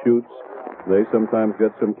series of chutes. They sometimes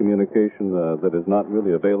get some communication that is not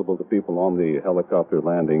really available to people on the helicopter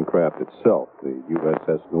landing craft itself, the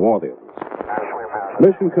USS New Orleans.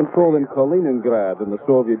 Mission Control in Kaliningrad in the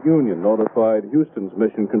Soviet Union notified Houston's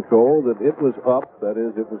Mission Control that it was up, that is,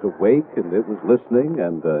 it was awake and it was listening,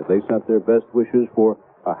 and they sent their best wishes for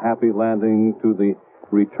a happy landing to the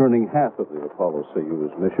returning half of the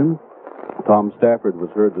Apollo-Soyuz mission. Tom Stafford was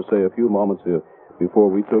heard to say a few moments before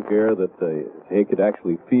we took air that they could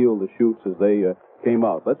actually feel the chutes as they came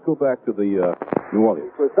out. Let's go back to the New Orleans.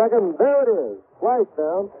 For a second, there it is,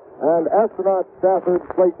 splashdown, and astronauts Stafford,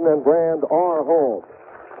 Slayton, and Brand are home.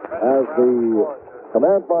 As the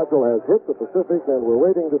command module has hit the Pacific, and we're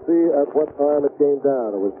waiting to see at what time it came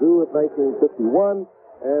down. It was due at 1951,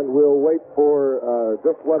 and we'll wait for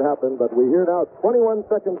just what happened, but we hear now 21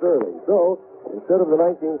 seconds early. So, instead of the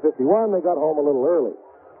 1951, they got home a little early.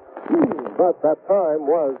 But that time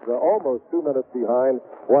was almost 2 minutes behind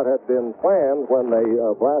what had been planned when they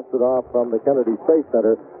blasted off from the Kennedy Space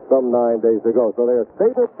Center some 9 days ago. So they're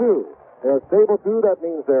stable 2. They're stable 2. That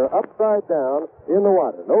means they're upside down in the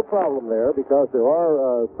water. No problem there because there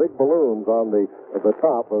are big balloons on the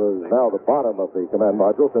top, now the bottom of the command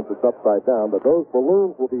module since it's upside down. But those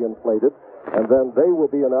balloons will be inflated, and then they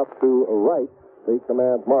will be enough to right the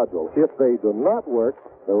command module. If they do not work,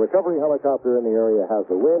 the recovery helicopter in the area has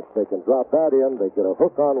a winch. They can drop that in. They get a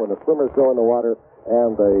hook on when the swimmers go in the water,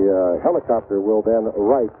 and the helicopter will then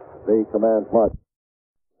right the command module.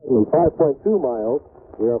 5.2 miles.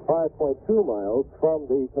 We are 5.2 miles from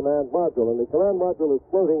the command module, and the command module is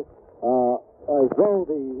floating as though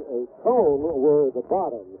the cone were the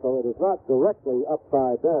bottom, so it is not directly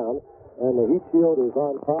upside down, and the heat shield is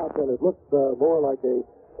on top, and it looks more like an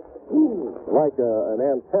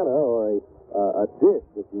antenna or a dish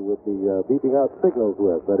that you would be beeping out signals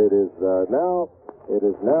with. But it is now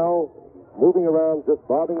moving around, just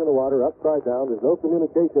bobbing in the water upside down. There's no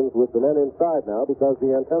communications with the men inside now because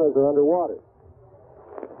the antennas are underwater.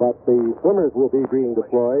 But the swimmers will be being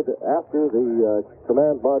deployed after the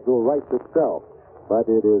command module rights itself. But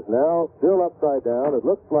it is now still upside down. It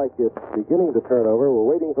looks like it's beginning to turn over.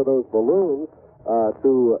 We're waiting for those balloons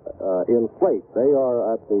to inflate. They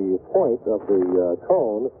are at the point of the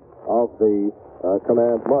cone of the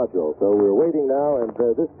command module. So we're waiting now, and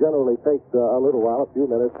this generally takes a little while, a few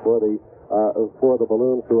minutes, for the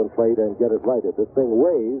balloons to inflate and get it righted. This thing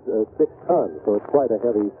weighs 6 tons, so it's quite a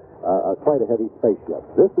heavy spaceship.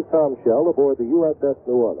 This is Tom Shell aboard the USS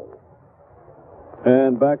New Orleans.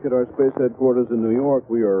 And back at our space headquarters in New York,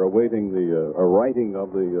 we are awaiting the righting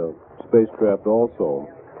of the spacecraft also.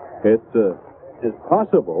 It's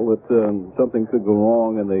possible that something could go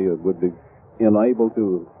wrong and they would be unable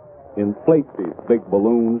to inflate these big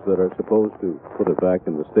balloons that are supposed to put it back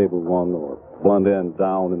in the stable one or blunt end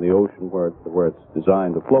down in the ocean where it's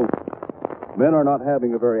designed to float. Men are not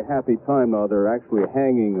having a very happy time now. They're actually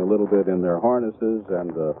hanging a little bit in their harnesses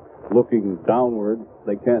and looking downward.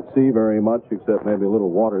 They can't see very much except maybe a little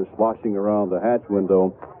water sloshing around the hatch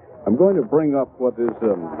window. I'm going to bring up what is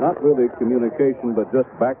not really communication but just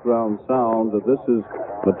background sound, that this is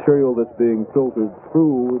material that's being filtered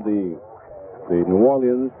through the New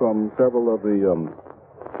Orleans from several of the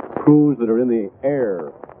crews that are in the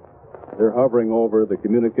air. They're hovering over. The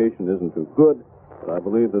communication isn't too good, but I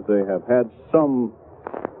believe that they have had some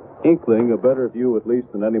inkling, a better view at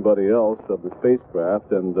least than anybody else of the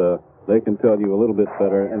spacecraft, and they can tell you a little bit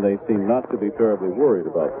better, and they seem not to be terribly worried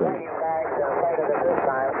about things.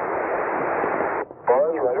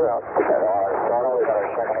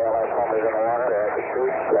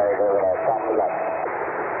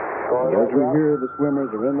 As we hear, the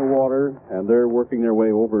swimmers are in the water, and they're working their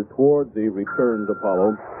way over toward the returned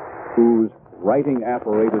Apollo, whose righting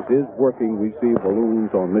apparatus is working. We see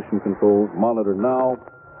balloons on mission controls monitor now,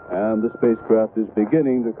 and the spacecraft is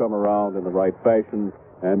beginning to come around in the right fashion.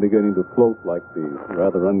 and beginning to float like the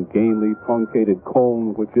rather ungainly, truncated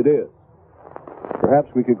cone which it is.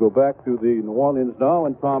 Perhaps we could go back to the New Orleans now,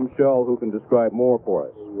 and Tom Shell, who can describe more for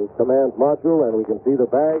us. The command module, and we can see the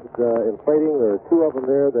bags inflating. There are two of them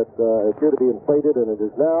there that appear to be inflated, and it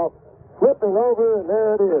is now flipping over, and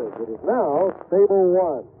there it is. It is now stable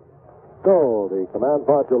 1. So the command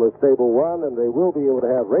module is stable 1, and they will be able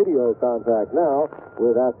to have radio contact now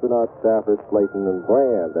with astronauts Stafford, Slayton, and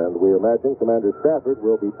Brand. And we imagine Commander Stafford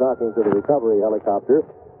will be talking to the recovery helicopter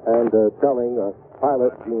and telling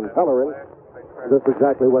pilot Gene Pellerin just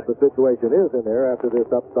exactly what the situation is in there after this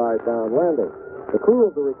upside-down landing. The crew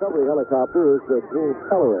of the recovery helicopter is Gene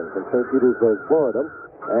Pellerin from St. Petersburg, Florida,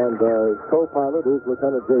 and co-pilot is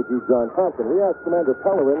Lieutenant J.G. John Thompson. We asked Commander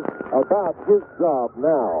Pellerin about his job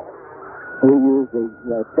now. We use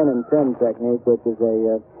the 10 and 10 technique, which is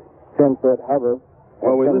a 10-foot hover.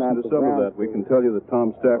 Well, we listened to some of that. We can tell you that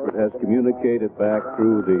Tom Stafford has communicated back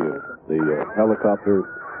through the helicopter.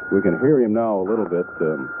 We can hear him now a little bit,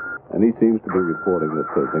 and he seems to be reporting that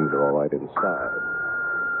things are all right inside.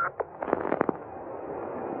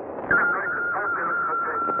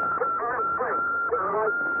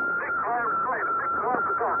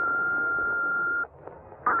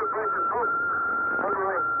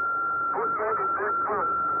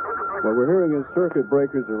 What we're hearing is circuit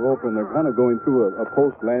breakers are open. They're kind of going through a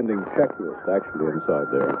post-landing checklist, actually, inside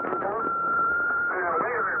there.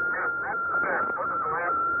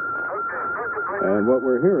 And what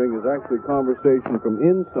we're hearing is actually conversation from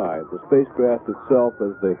inside the spacecraft itself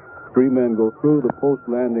as the three men go through the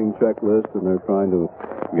post-landing checklist, and they're trying to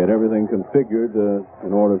get everything configured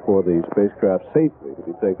in order for the spacecraft safely to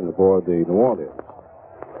be taken aboard the New Orleans.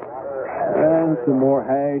 And some more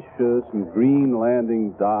hash, some green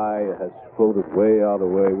landing dye has floated way out of the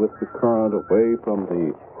way with the current away from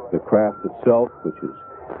the craft itself, which is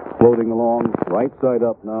floating along right side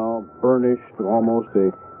up now, burnished to almost a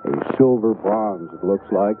silver bronze, it looks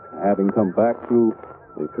like, having come back through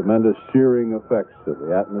the tremendous searing effects of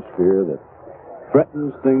the atmosphere that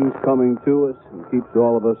threatens things coming to us and keeps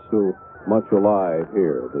all of us so much alive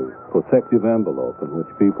here. The protective envelope in which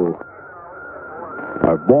people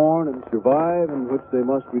are born and survive, and which they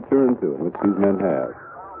must return to, and which these men have.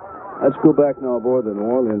 Let's go back now aboard the New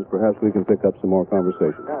Orleans. Perhaps we can pick up some more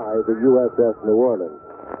conversation. The USS New Orleans.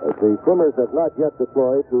 The swimmers have not yet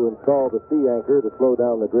deployed to install the sea anchor to slow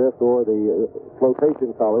down the drift, or the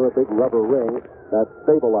flotation collar, a big rubber ring that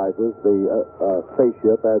stabilizes the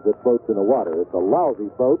spaceship as it floats in the water. It's a lousy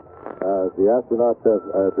float. The astronauts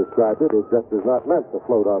have described it. It just is not meant to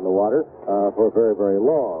float on the water for very, very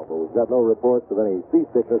long. But we've got no reports of any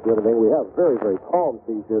seasickness or anything. We have very, very calm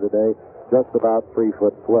seas here today, just about 3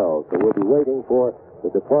 foot swell. So we'll be waiting for the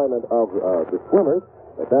deployment of the swimmers.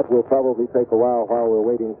 But that will probably take a while we're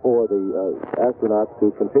waiting for the astronauts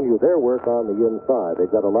to continue their work on the inside.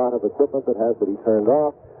 They've got a lot of equipment that has to be turned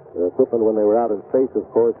off. Their equipment when they were out in space, of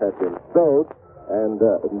course, had been stowed. And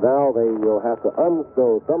now they will have to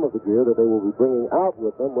unstow some of the gear that they will be bringing out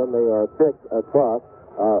with them when they are picked up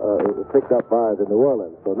by the New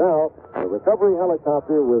Orleans. So now, the recovery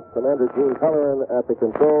helicopter with Commander Gene Pellerin at the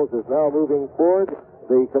controls is now moving toward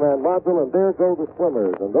the command module, and there go the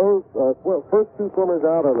swimmers. And those first two swimmers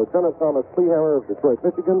out are Lieutenant Thomas Kleehammer of Detroit,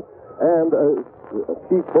 Michigan, and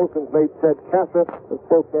Chief Boatswain's Mate Ted Casa of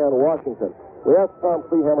Spokane, Washington. We asked Tom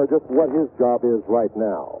Kleehammer just what his job is right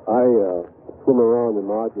now. I swim around the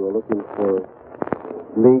module looking for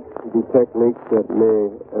leaks, detect leaks that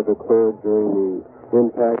may have occurred during the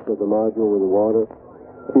impact of the module with the water.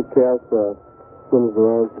 Chief Casa swims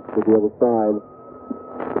around to the other side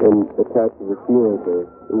and attaches a sea anchor,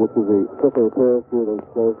 which is a special parachute and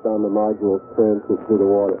slows down the module's turn to the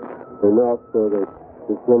water, enough so that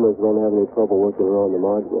the swimmers don't have any trouble working around the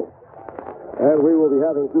module. And we will be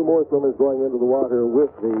having two more swimmers going into the water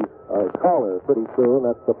with the collar pretty soon.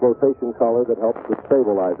 That's the flotation collar that helps to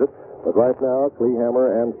stabilize it. But right now,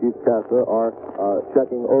 Kleehammer and Chief Casa are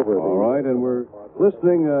checking over All right, and we're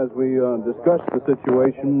listening as we discuss the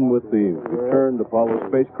situation with the returned Apollo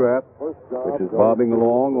spacecraft, which is bobbing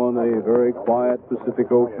along on a very quiet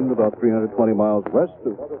Pacific Ocean about 320 miles west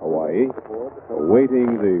of Hawaii,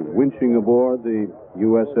 awaiting the winching aboard the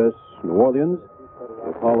USS New Orleans.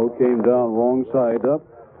 The Apollo came down wrong side up.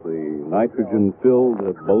 The nitrogen-filled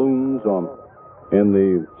balloons in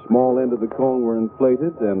the small end of the cone were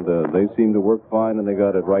inflated, and they seemed to work fine, and they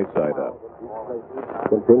got it right side up.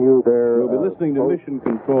 Continue their... We'll be listening to Mission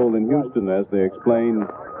Control in Houston as they explain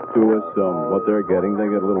to us what they're getting. They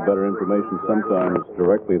get a little better information sometimes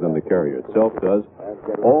directly than the carrier itself does.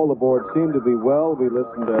 All aboard seem to be well. We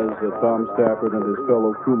listened as Tom Stafford and his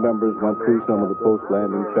fellow crew members went through some of the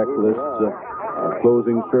post-landing checklists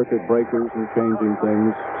closing circuit breakers and changing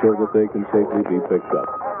things so that they can safely be picked up.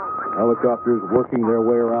 Helicopters working their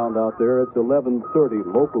way around out there. It's 11:30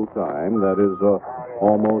 local time. That is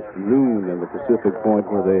almost noon in the Pacific point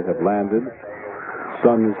where they have landed.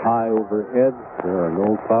 Sun is high overhead. There are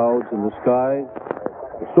no clouds in the sky.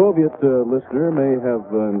 The Soviet listener may have,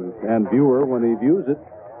 and viewer, when he views it,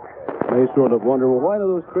 may sort of wonder, well, why do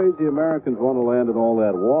those crazy Americans want to land in all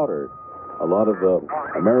that water? A lot of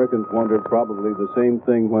Americans wondered probably the same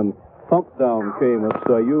thing when thump down came of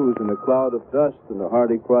Soyuz in a cloud of dust and a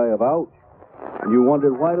hearty cry of ouch. And you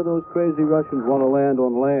wondered, why do those crazy Russians want to land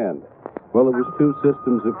on land? Well, it was two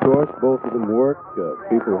systems, of course. Both of them work.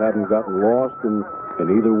 People haven't gotten lost in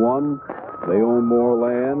either one. They own more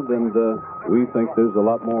land, and we think there's a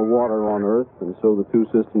lot more water on Earth, and so the two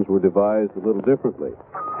systems were devised a little differently.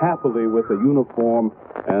 Happily, with a uniform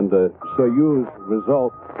and a Soyuz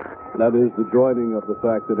result, that is the joining of the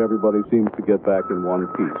fact that everybody seems to get back in one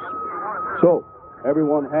piece. So,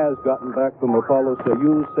 everyone has gotten back from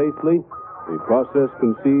Apollo-Soyuz safely. The process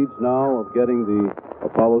concedes now of getting the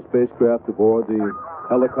Apollo spacecraft aboard the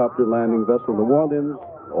helicopter landing vessel New Orleans.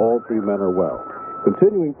 All three men are well.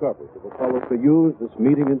 Continuing coverage of Apollo-Soyuz, this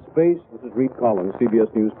meeting in space. This is Reed Collins,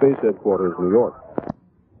 CBS News Space Headquarters, New York.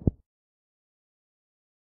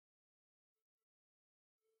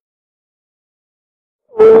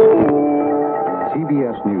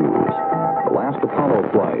 CBS News. The last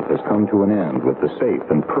Apollo flight has come to an end with the safe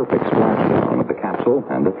and perfect splashdown of the capsule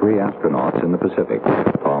and the three astronauts in the Pacific.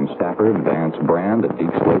 Tom Stafford, Vance Brand, and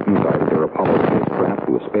Deke Slayton guided their Apollo spacecraft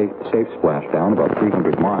to a safe splashdown about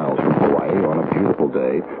 300 miles from Hawaii on a beautiful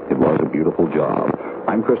day. It was a beautiful job.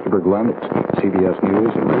 I'm Christopher Glenn at CBS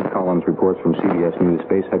News, and Reed Collins reports from CBS News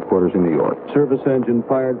Space Headquarters in New York. Service engine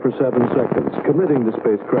fired for 7 seconds, committing the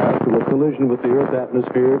spacecraft to a collision with the Earth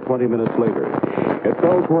atmosphere 20 minutes later. It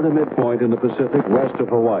fell toward a midpoint in the Pacific west of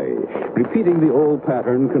Hawaii, repeating the old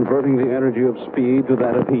pattern, converting the energy of speed to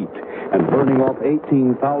that of heat, and burning off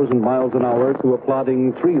 18,000 miles an hour to a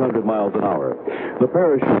plodding 300 miles an hour. The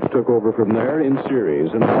parachutes took over from there in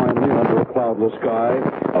series, and finally, under a cloudless sky,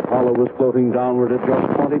 Apollo was floating downward at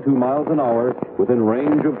just 22 miles an hour, within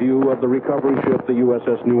range of view of the recovery ship, the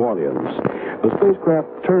USS New Orleans. The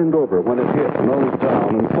spacecraft turned over when it hit, nose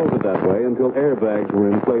down, and floated that way until airbags were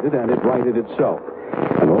inflated and it righted itself.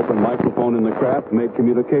 An open microphone in the craft made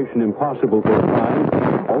communication impossible for a time.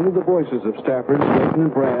 Only the voices of Stafford, Slayton,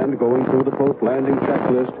 and Brand, going through the post-landing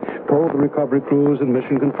checklist, told the recovery crews and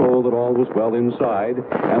mission control that all was well inside,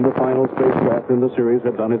 and the final spacecraft in the series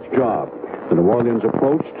had done its job. The New Orleans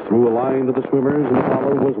approached, threw a line to the swimmers, and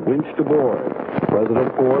Apollo was winched aboard.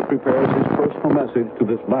 President Ford prepares his personal message to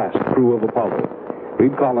this last crew of Apollo.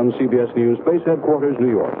 Reed Collins, CBS News, Space Headquarters, New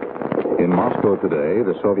York. In Moscow today,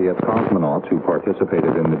 the Soviet cosmonauts who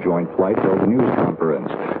participated in the joint flight held a news conference.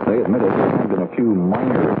 They admitted there had been a few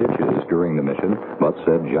minor ditches during the mission, but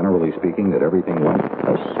said, generally speaking, that everything went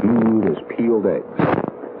as smooth as peeled eggs.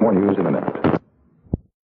 More news in a minute.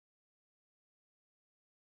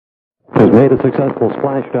 Has made a successful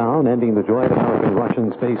splashdown, ending the joint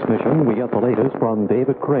American-Russian space mission. We get the latest from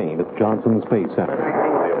David Crane at Johnson Space Center.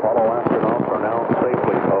 The Apollo astronauts are now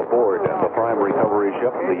safely aboard the prime recovery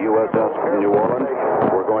ship, the USS New Orleans.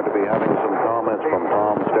 We're going to be having some comments from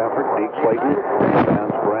Tom Stafford, Deke Slayton, and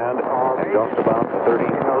Vance Brand in just about 30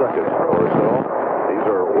 seconds or so. These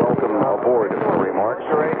are welcome aboard remarks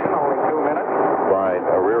by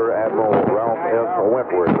Rear Admiral Ralph S.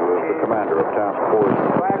 Wentworth, who is the commander of Task Force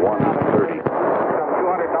 130.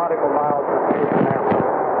 200 nautical miles from Cape Canaveral.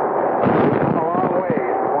 We've come a long way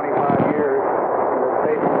in 25 years in the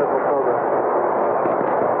space and missile program.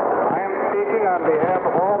 I am speaking on behalf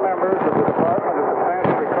of all members of the Department of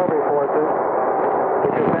Defense Recovery Forces,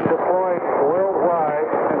 which has been deployed worldwide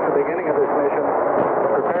since the beginning of this mission,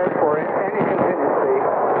 prepared for any contingency.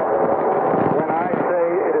 When I say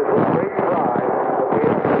it is with great pride that we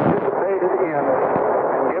have participated in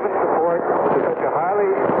and given support to such a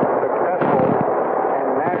highly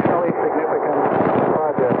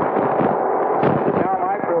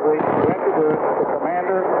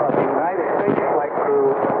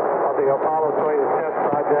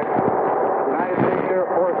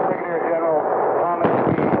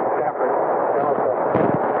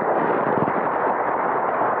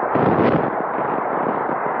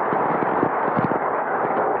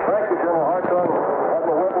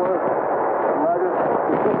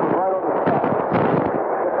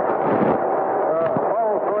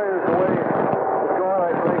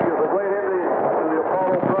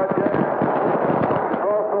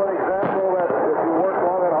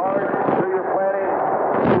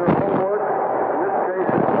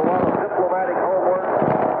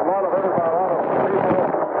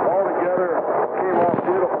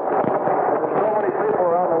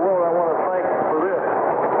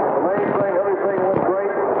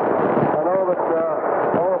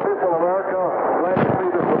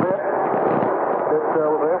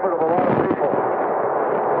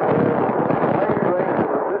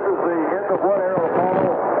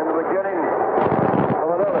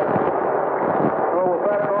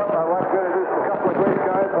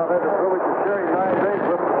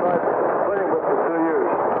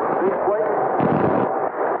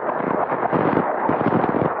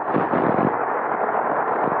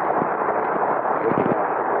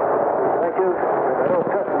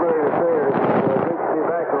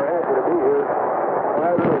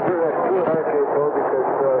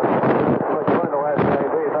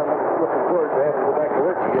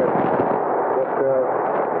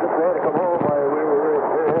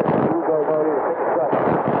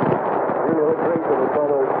look great to the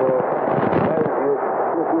fellows. As you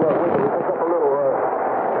see that window, we picked up a little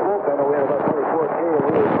smoke. I know we had about 24K, and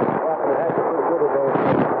we were rocking the hatchet pretty good today.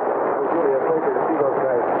 It was really a pleasure to see those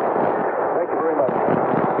guys. Thank you very much.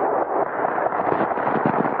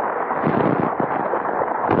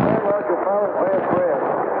 And Roger Powers, Vance Brand.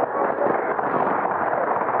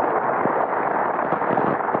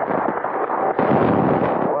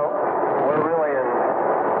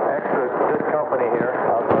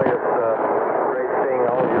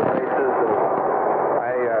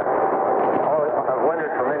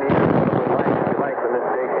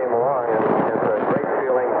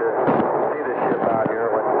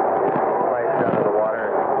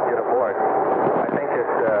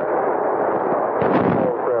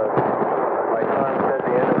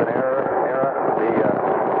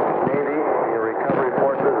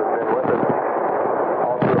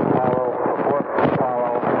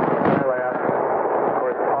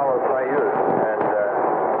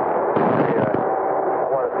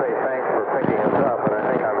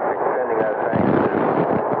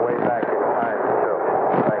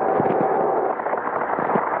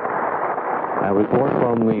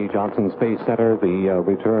 Johnson Space Center, the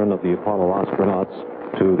return of the Apollo astronauts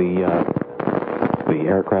to the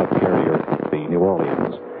aircraft carrier, the New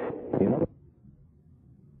Orleans.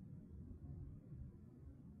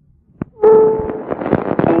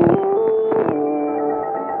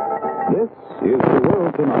 This is The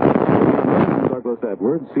World Tonight. I'm Douglas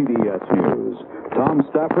Edwards, CBS News. Tom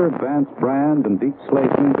Stafford, Vance Brand, and Deke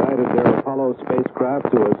Slayton guided their Apollo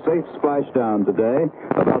spacecraft to a safe splashdown today,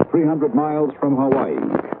 about 300 miles from Hawaii.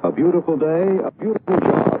 A beautiful day, a beautiful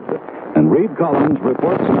job. And Reed Collins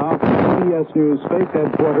reports now from CBS News Space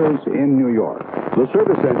Headquarters in New York. The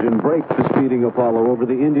service engine braked the speeding Apollo over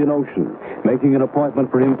the Indian Ocean, making an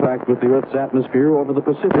appointment for impact with the Earth's atmosphere over the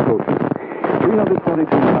Pacific Ocean.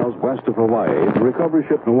 322 miles west of Hawaii, the recovery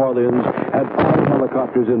ship New Orleans had 5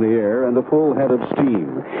 helicopters in the air and a full head of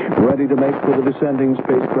steam, ready to make for the descending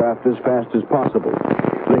spacecraft as fast as possible.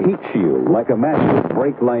 The heat shield, like a massive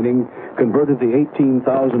brake lining, converted the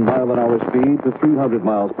 18,000-mile-an-hour speed to 300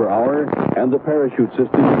 miles per hour, and the parachute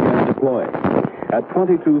system began deploying. At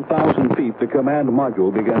 22,000 feet, the command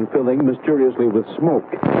module began filling mysteriously with smoke,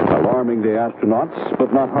 alarming the astronauts,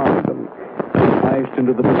 but not harming them. They smashed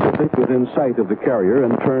into the Pacific within sight of the carrier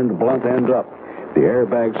and turned blunt end up. The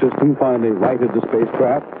airbag system finally righted the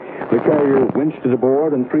spacecraft. The carrier winched it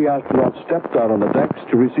aboard, and 3 astronauts stepped out on the decks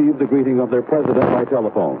to receive the greeting of their president by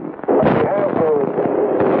telephone. On behalf of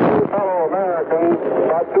fellow Americans,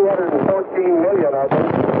 about 214 million of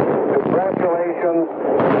them, congratulations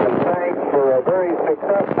and thanks for a very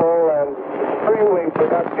successful and extremely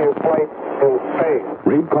productive flight in space.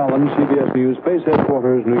 Reed Collins, CBS News, Space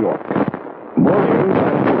Headquarters, New York. More news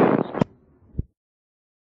after this.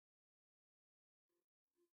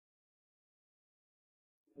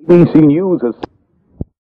 ABC News has...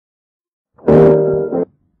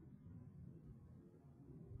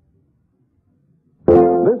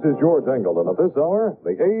 This is George Engel, and at this hour,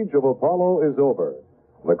 the age of Apollo is over.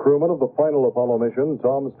 The crewmen of the final Apollo mission,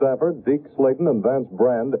 Tom Stafford, Deke Slayton, and Vance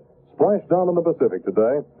Brand, splashed down in the Pacific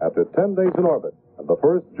today after 10 days in orbit and the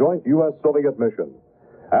first joint U.S.-Soviet mission.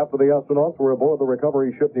 After the astronauts were aboard the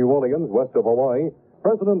recovery ship New Orleans, west of Hawaii,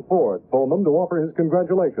 President Ford phoned them to offer his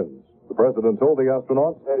congratulations. The president told the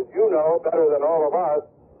astronauts, "As you know better than all of us,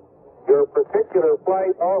 your particular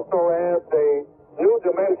flight also adds a new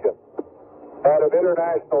dimension, that of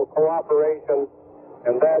international cooperation,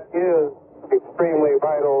 and that is extremely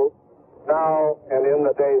vital now and in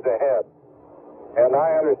the days ahead. And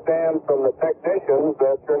I understand from the technicians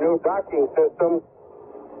that your new docking system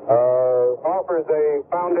offers a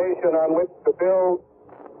foundation on which to build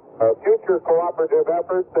future cooperative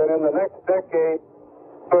efforts, and in the next decade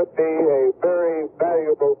could be a very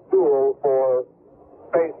valuable tool for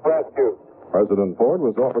space rescue." President Ford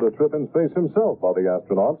was offered a trip in space himself by the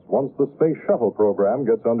astronauts once the Space Shuttle program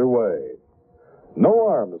gets underway. No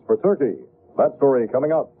arms for Turkey. That story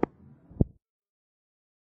coming up.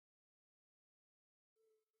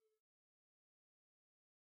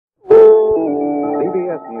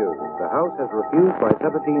 CBS News. The House has refused by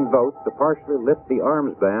 17 votes to partially lift the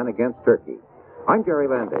arms ban against Turkey. I'm Jerry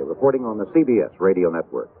Landay, reporting on the CBS radio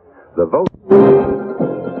network. The vote...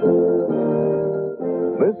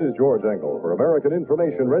 This is George Engel for American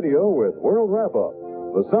Information Radio with World Wrap-Up.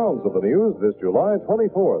 The sounds of the news this July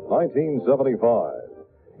 24th, 1975.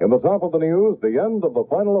 In the top of the news, the end of the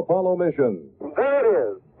final Apollo mission. There it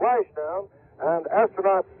is, splashdown, and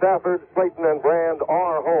astronauts Stafford, Slayton, and Brand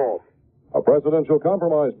are home. A presidential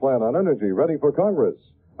compromise plan on energy ready for Congress.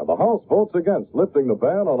 And the House votes against lifting the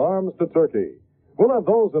ban on arms to Turkey. We'll have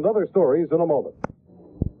those and other stories in a moment.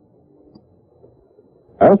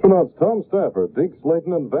 Astronauts Tom Stafford, Deke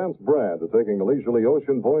Slayton, and Vance Brand are taking a leisurely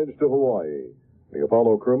ocean voyage to Hawaii. The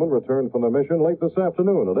Apollo crewmen returned from their mission late this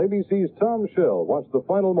afternoon, and ABC's Tom Shell watched the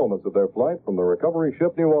final moments of their flight from the recovery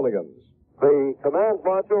ship New Orleans. The command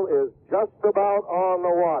module is just about on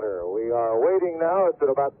the water. We are waiting now. It's at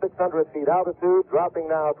about 600 feet altitude, dropping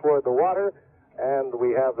now toward the water. And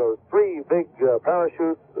we have those three big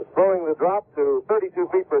parachutes slowing the drop to 32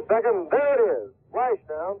 feet per second. There it is,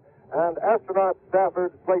 splashdown. And astronauts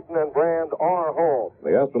Stafford, Slayton, and Brand are home.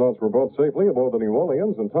 The astronauts were brought safely aboard the New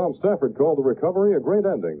Orleans, and Tom Stafford called the recovery a great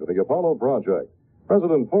ending to the Apollo project.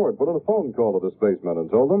 President Ford put in a phone call to the spacemen and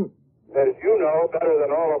told them, As you know better than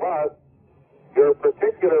all of us, your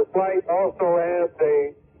particular flight also adds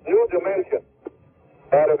a new dimension,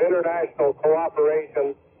 that of international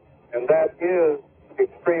cooperation, and that is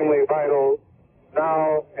extremely vital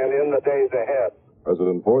now and in the days ahead.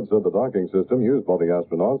 President Ford said the docking system used by the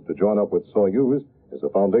astronauts to join up with Soyuz is a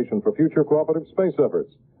foundation for future cooperative space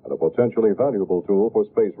efforts and a potentially valuable tool for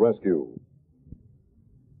space rescue.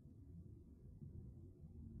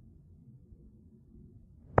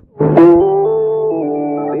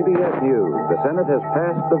 CBS News. The Senate has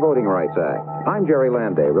passed the Voting Rights Act. I'm Jerry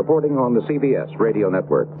Landay, reporting on the CBS radio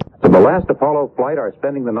network. The last Apollo flight are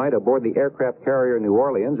spending the night aboard the aircraft carrier New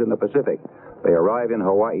Orleans in the Pacific. They arrive in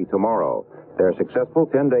Hawaii tomorrow. Their successful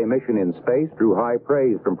 10-day mission in space drew high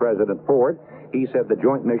praise from President Ford. He said the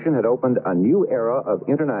joint mission had opened a new era of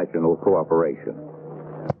international cooperation.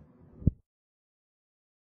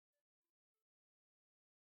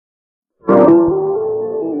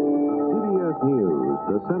 News.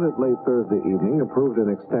 The Senate late Thursday evening approved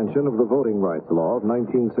an extension of the Voting Rights Law of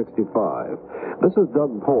 1965. This is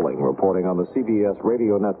Doug Poling reporting on the CBS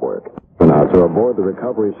radio network. Astronauts are aboard the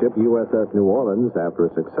recovery ship USS New Orleans after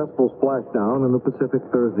a successful splashdown in the Pacific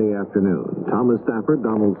Thursday afternoon. Thomas Stafford,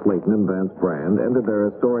 Donald Slayton, and Vance Brand ended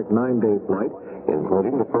their historic 9-day flight,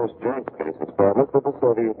 including the first joint space experiment with the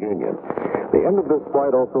Soviet Union. The end of this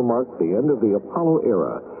flight also marks the end of the Apollo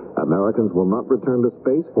era. Americans will not return to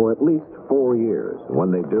space for at least 4 years.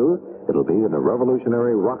 When they do, it'll be in a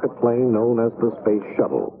revolutionary rocket plane known as the Space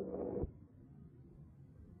Shuttle.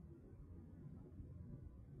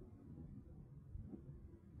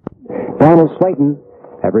 Donald Slayton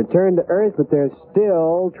have returned to Earth, but they're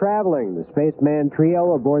still traveling. The spaceman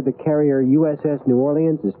trio aboard the carrier USS New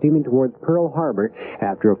Orleans is steaming towards Pearl Harbor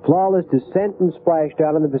after a flawless descent and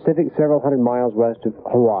splashdown in the Pacific several hundred miles west of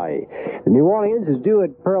Hawaii. The New Orleans is due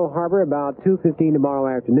at Pearl Harbor about 2:15 tomorrow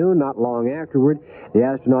afternoon. Not long afterward, the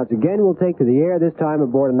astronauts again will take to the air, this time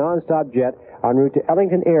aboard a nonstop jet en route to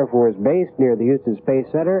Ellington Air Force Base near the Houston Space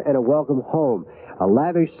Center and a welcome home. A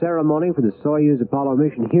lavish ceremony for the Soyuz Apollo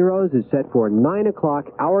mission heroes is set for 9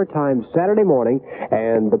 o'clock our time Saturday morning,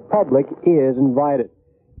 and the public is invited.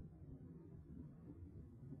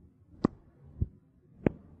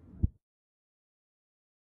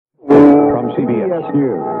 From CBS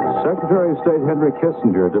News, Secretary of State Henry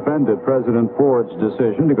Kissinger defended President Ford's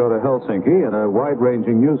decision to go to Helsinki in a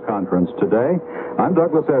wide-ranging news conference today. I'm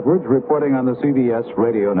Douglas Edwards reporting on the CBS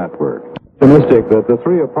radio network. Optimistic that the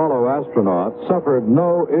 3 Apollo astronauts suffered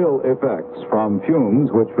no ill effects from fumes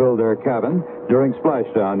which filled their cabin during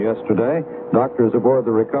splashdown yesterday. Doctors aboard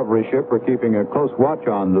the recovery ship were keeping a close watch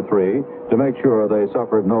on the 3 to make sure they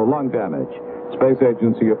suffered no lung damage. Space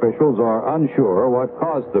agency officials are unsure what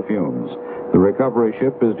caused the fumes. The recovery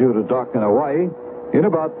ship is due to dock in Hawaii in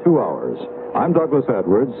about 2 hours. I'm Douglas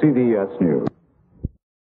Edwards, CBS News.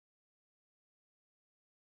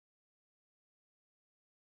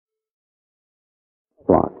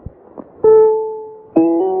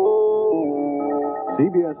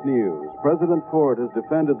 CBS News. President Ford has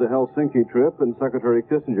defended the Helsinki trip, and Secretary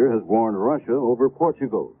Kissinger has warned Russia over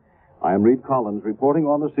Portugal. I am Reed Collins reporting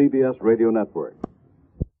on the CBS radio network.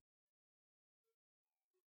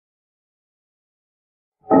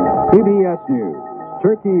 CBS News.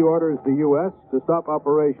 Turkey orders the U.S. to stop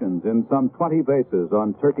operations in some 20 bases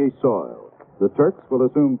on Turkish soil. The Turks will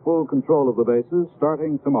assume full control of the bases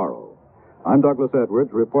starting tomorrow. I'm Douglas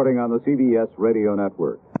Edwards reporting on the CBS radio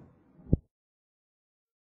network.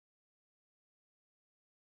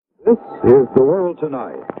 This is The World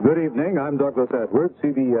Tonight. Good evening. I'm Douglas Edwards,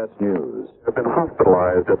 CBS News. Have been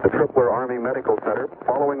hospitalized at the Tripler Army Medical Center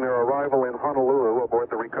following their arrival in Honolulu aboard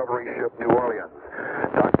the recovery ship New Orleans.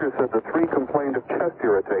 Doctors said the 3 complained of chest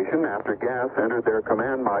irritation after gas entered their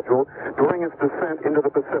command module during its descent into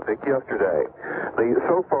the Pacific yesterday. The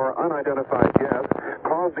so far unidentified gas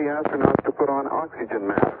caused the astronauts to put on oxygen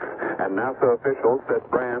masks, and NASA officials said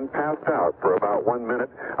Brand passed out for about 1 minute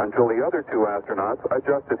until the other 2 astronauts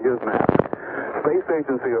adjusted his mask. Space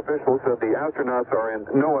astronauts are in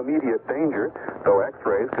no immediate danger, though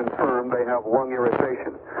X-rays confirm they have lung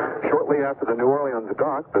irritation. Shortly after the New Orleans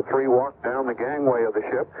dock, the three walked down the gangway of the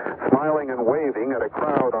ship, smiling and waving at a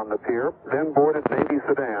crowd on the pier, then boarded Navy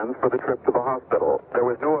sedans for the trip to the hospital. There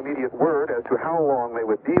was no immediate word as to how long they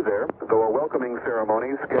would be there, though a welcoming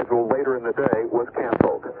ceremony scheduled later in the day was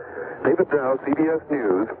canceled. David Dow, CBS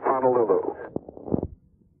News, Honolulu.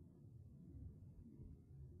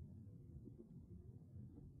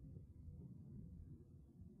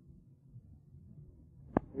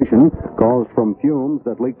 Caused from fumes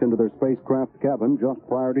that leaked into their spacecraft cabin just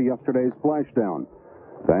prior to yesterday's splashdown.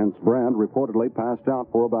 Vance Brand reportedly passed out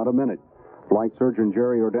for about a minute. Flight surgeon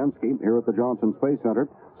Jerry Ordensky here at the Johnson Space Center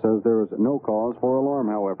says there is no cause for alarm,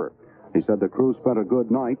 however. He said the crew spent a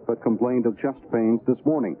good night but complained of chest pains this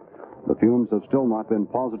morning. The fumes have still not been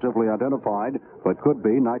positively identified, but could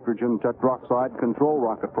be nitrogen tetroxide control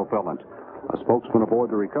rocket propellant. A spokesman aboard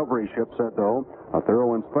the recovery ship said, though, a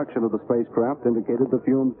thorough inspection of the spacecraft indicated the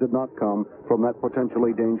fumes did not come from that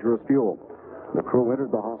potentially dangerous fuel. The crew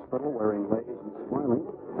entered the hospital wearing leggings and smiling.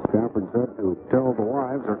 Stafford said to tell the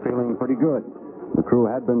wives are feeling pretty good. The crew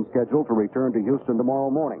had been scheduled to return to Houston tomorrow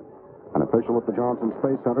morning. An official at the Johnson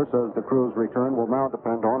Space Center says the crew's return will now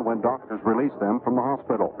depend on when doctors release them from the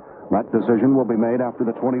hospital. That decision will be made after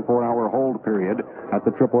the 24-hour hold period at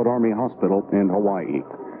the Triplet Army Hospital in Hawaii.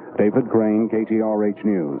 David Crane, KTRH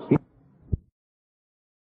News.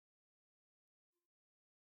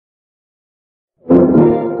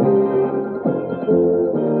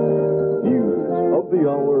 News of the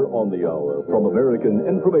hour on the hour from American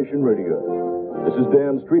Information Radio. This is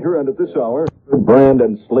Dan Streeter, and at this hour, Brand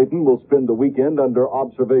and Slayton will spend the weekend under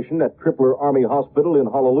observation at Tripler Army Hospital in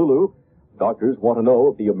Honolulu. Doctors want to know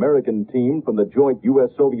if the American team from the joint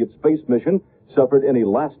U.S.-Soviet space mission suffered any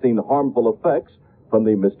lasting harmful effects from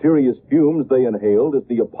the mysterious fumes they inhaled as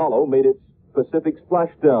the Apollo made its Pacific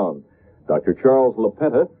splashdown. Dr. Charles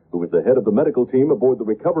LaPenta, who was the head of the medical team aboard the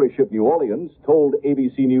recovery ship New Orleans, told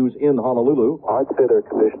ABC News in Honolulu. I'd say their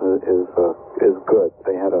condition is good.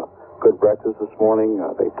 They had a good breakfast this morning.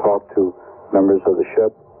 They talked to members of the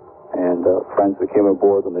ship and friends that came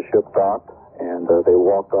aboard when the ship docked, and they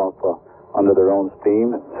walked off under their own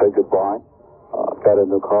steam and said goodbye, got in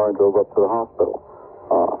the car and drove up to the hospital.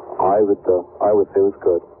 I would say it was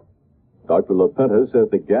good. Dr. LaPenta says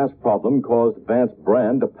the gas problem caused Vance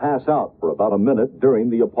Brand to pass out for about a minute during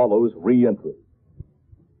the Apollo's re-entry.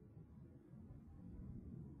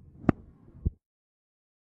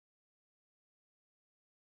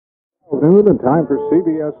 Noon and time for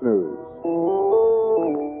CBS News.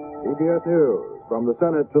 CBS News. From the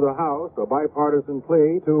Senate to the House, a bipartisan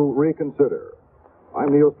plea to reconsider.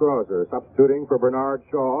 I'm Neil Strasser, substituting for Bernard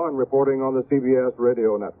Shaw and reporting on the CBS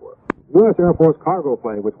radio network. U.S. Air Force cargo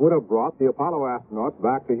plane, which would have brought the Apollo astronauts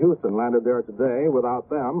back to Houston, landed there today without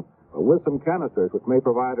them, with some canisters which may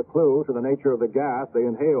provide a clue to the nature of the gas they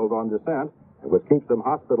inhaled on descent and which keeps them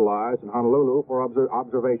hospitalized in Honolulu for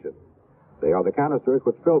observation. They are the canisters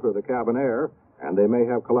which filter the cabin air, and they may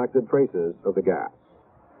have collected traces of the gas.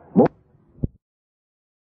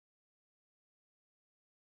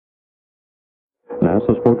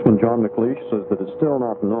 NASA spokesman John McLeish says that it's still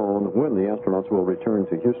not known when the astronauts will return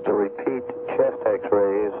to Houston. The repeat chest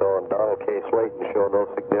X-rays on Donald K. Slayton show no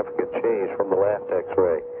significant change from the last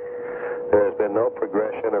X-ray. There has been no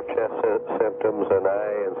progression of chest symptoms, and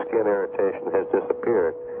eye and skin irritation has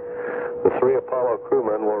disappeared. The three Apollo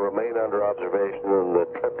crewmen will remain under observation in the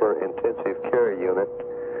Tripler Intensive Care Unit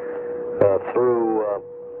through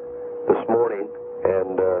this morning,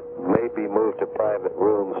 and may be moved to private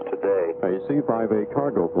rooms today. A C-5A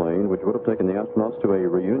cargo plane, which would have taken the astronauts to a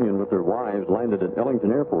reunion with their wives, landed at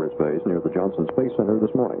Ellington Air Force Base near the Johnson Space Center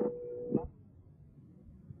this morning.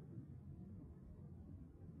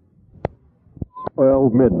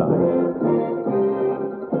 Midnight.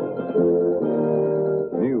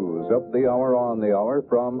 News of the hour on the hour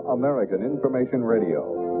from American Information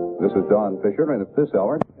Radio. This is Don Fisher, and at this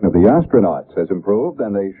hour, the astronauts has improved,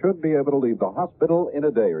 and they should be able to leave the hospital in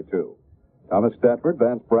a day or two. Thomas Stafford,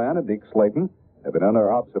 Vance Brand, and Deke Slayton have been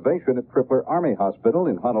under observation at Tripler Army Hospital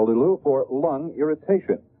in Honolulu for lung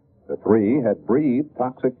irritation. The three had breathed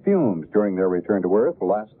toxic fumes during their return to Earth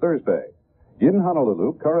last Thursday. In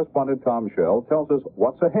Honolulu, correspondent Tom Shell tells us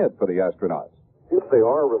what's ahead for the astronauts. If they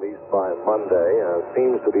are released by Monday,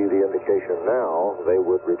 seems to be the indication now, they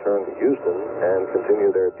would return to Houston and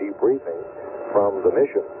continue their debriefing from the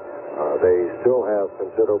mission. They still have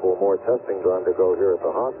considerable more testing to undergo here at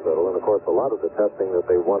the hospital, and of course a lot of the testing that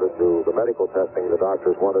they wanted to, the medical testing the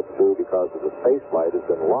doctors wanted to do because of the space flight has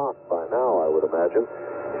been lost by now, I would imagine.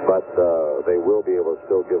 but they will be able to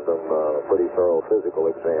still give them pretty thorough physical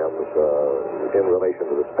exams in relation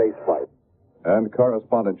to the space flight. And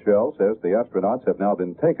Correspondent Shell says the astronauts have now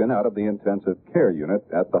been taken out of the intensive care unit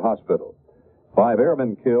at the hospital. 5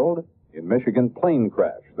 airmen killed in Michigan plane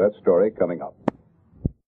crash. That story coming up.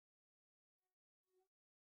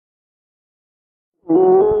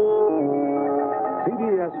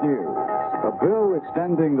 CBS News. A bill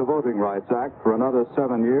extending the Voting Rights Act for another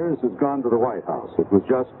 7 years has gone to the White House. It was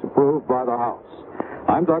just approved by the House.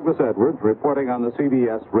 I'm Douglas Edwards, reporting on the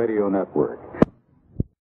CBS Radio Network.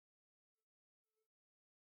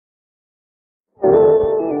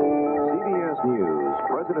 CBS News.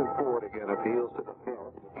 President Ford again appeals to the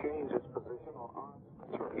Senate to change its position on arms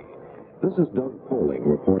Turkey. This is Doug Poling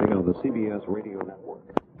reporting on the CBS Radio Network.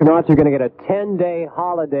 Astronauts are going to get a 10-day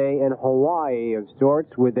holiday in Hawaii of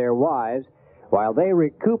sorts with their wives while they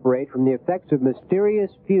recuperate from the effects of mysterious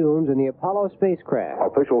fumes in the Apollo spacecraft.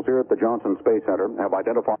 Officials here at the Johnson Space Center have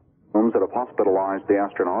identified fumes that have hospitalized the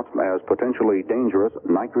astronauts as potentially dangerous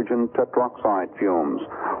nitrogen tetroxide fumes,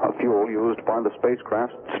 a fuel used by the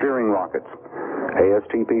spacecraft's steering rockets.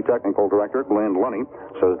 ASTP Technical Director Glenn Lunny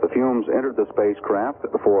says the fumes entered the spacecraft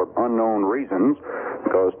for unknown reasons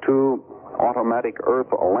because 2 automatic Earth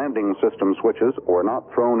landing system switches were not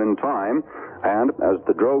thrown in time, and as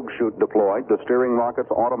the drogue chute deployed, the steering rockets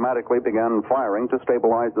automatically began firing to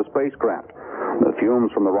stabilize the spacecraft. The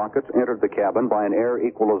fumes from the rockets entered the cabin by an air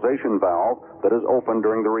equalization valve that is open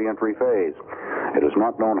during the re-entry phase. It is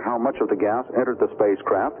not known how much of the gas entered the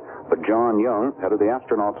spacecraft, but John Young, head of the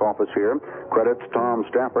astronauts office here, credits Tom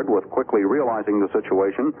Stafford with quickly realizing the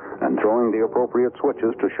situation and throwing the appropriate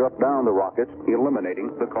switches to shut down the rockets,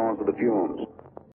 eliminating the cause of the fumes.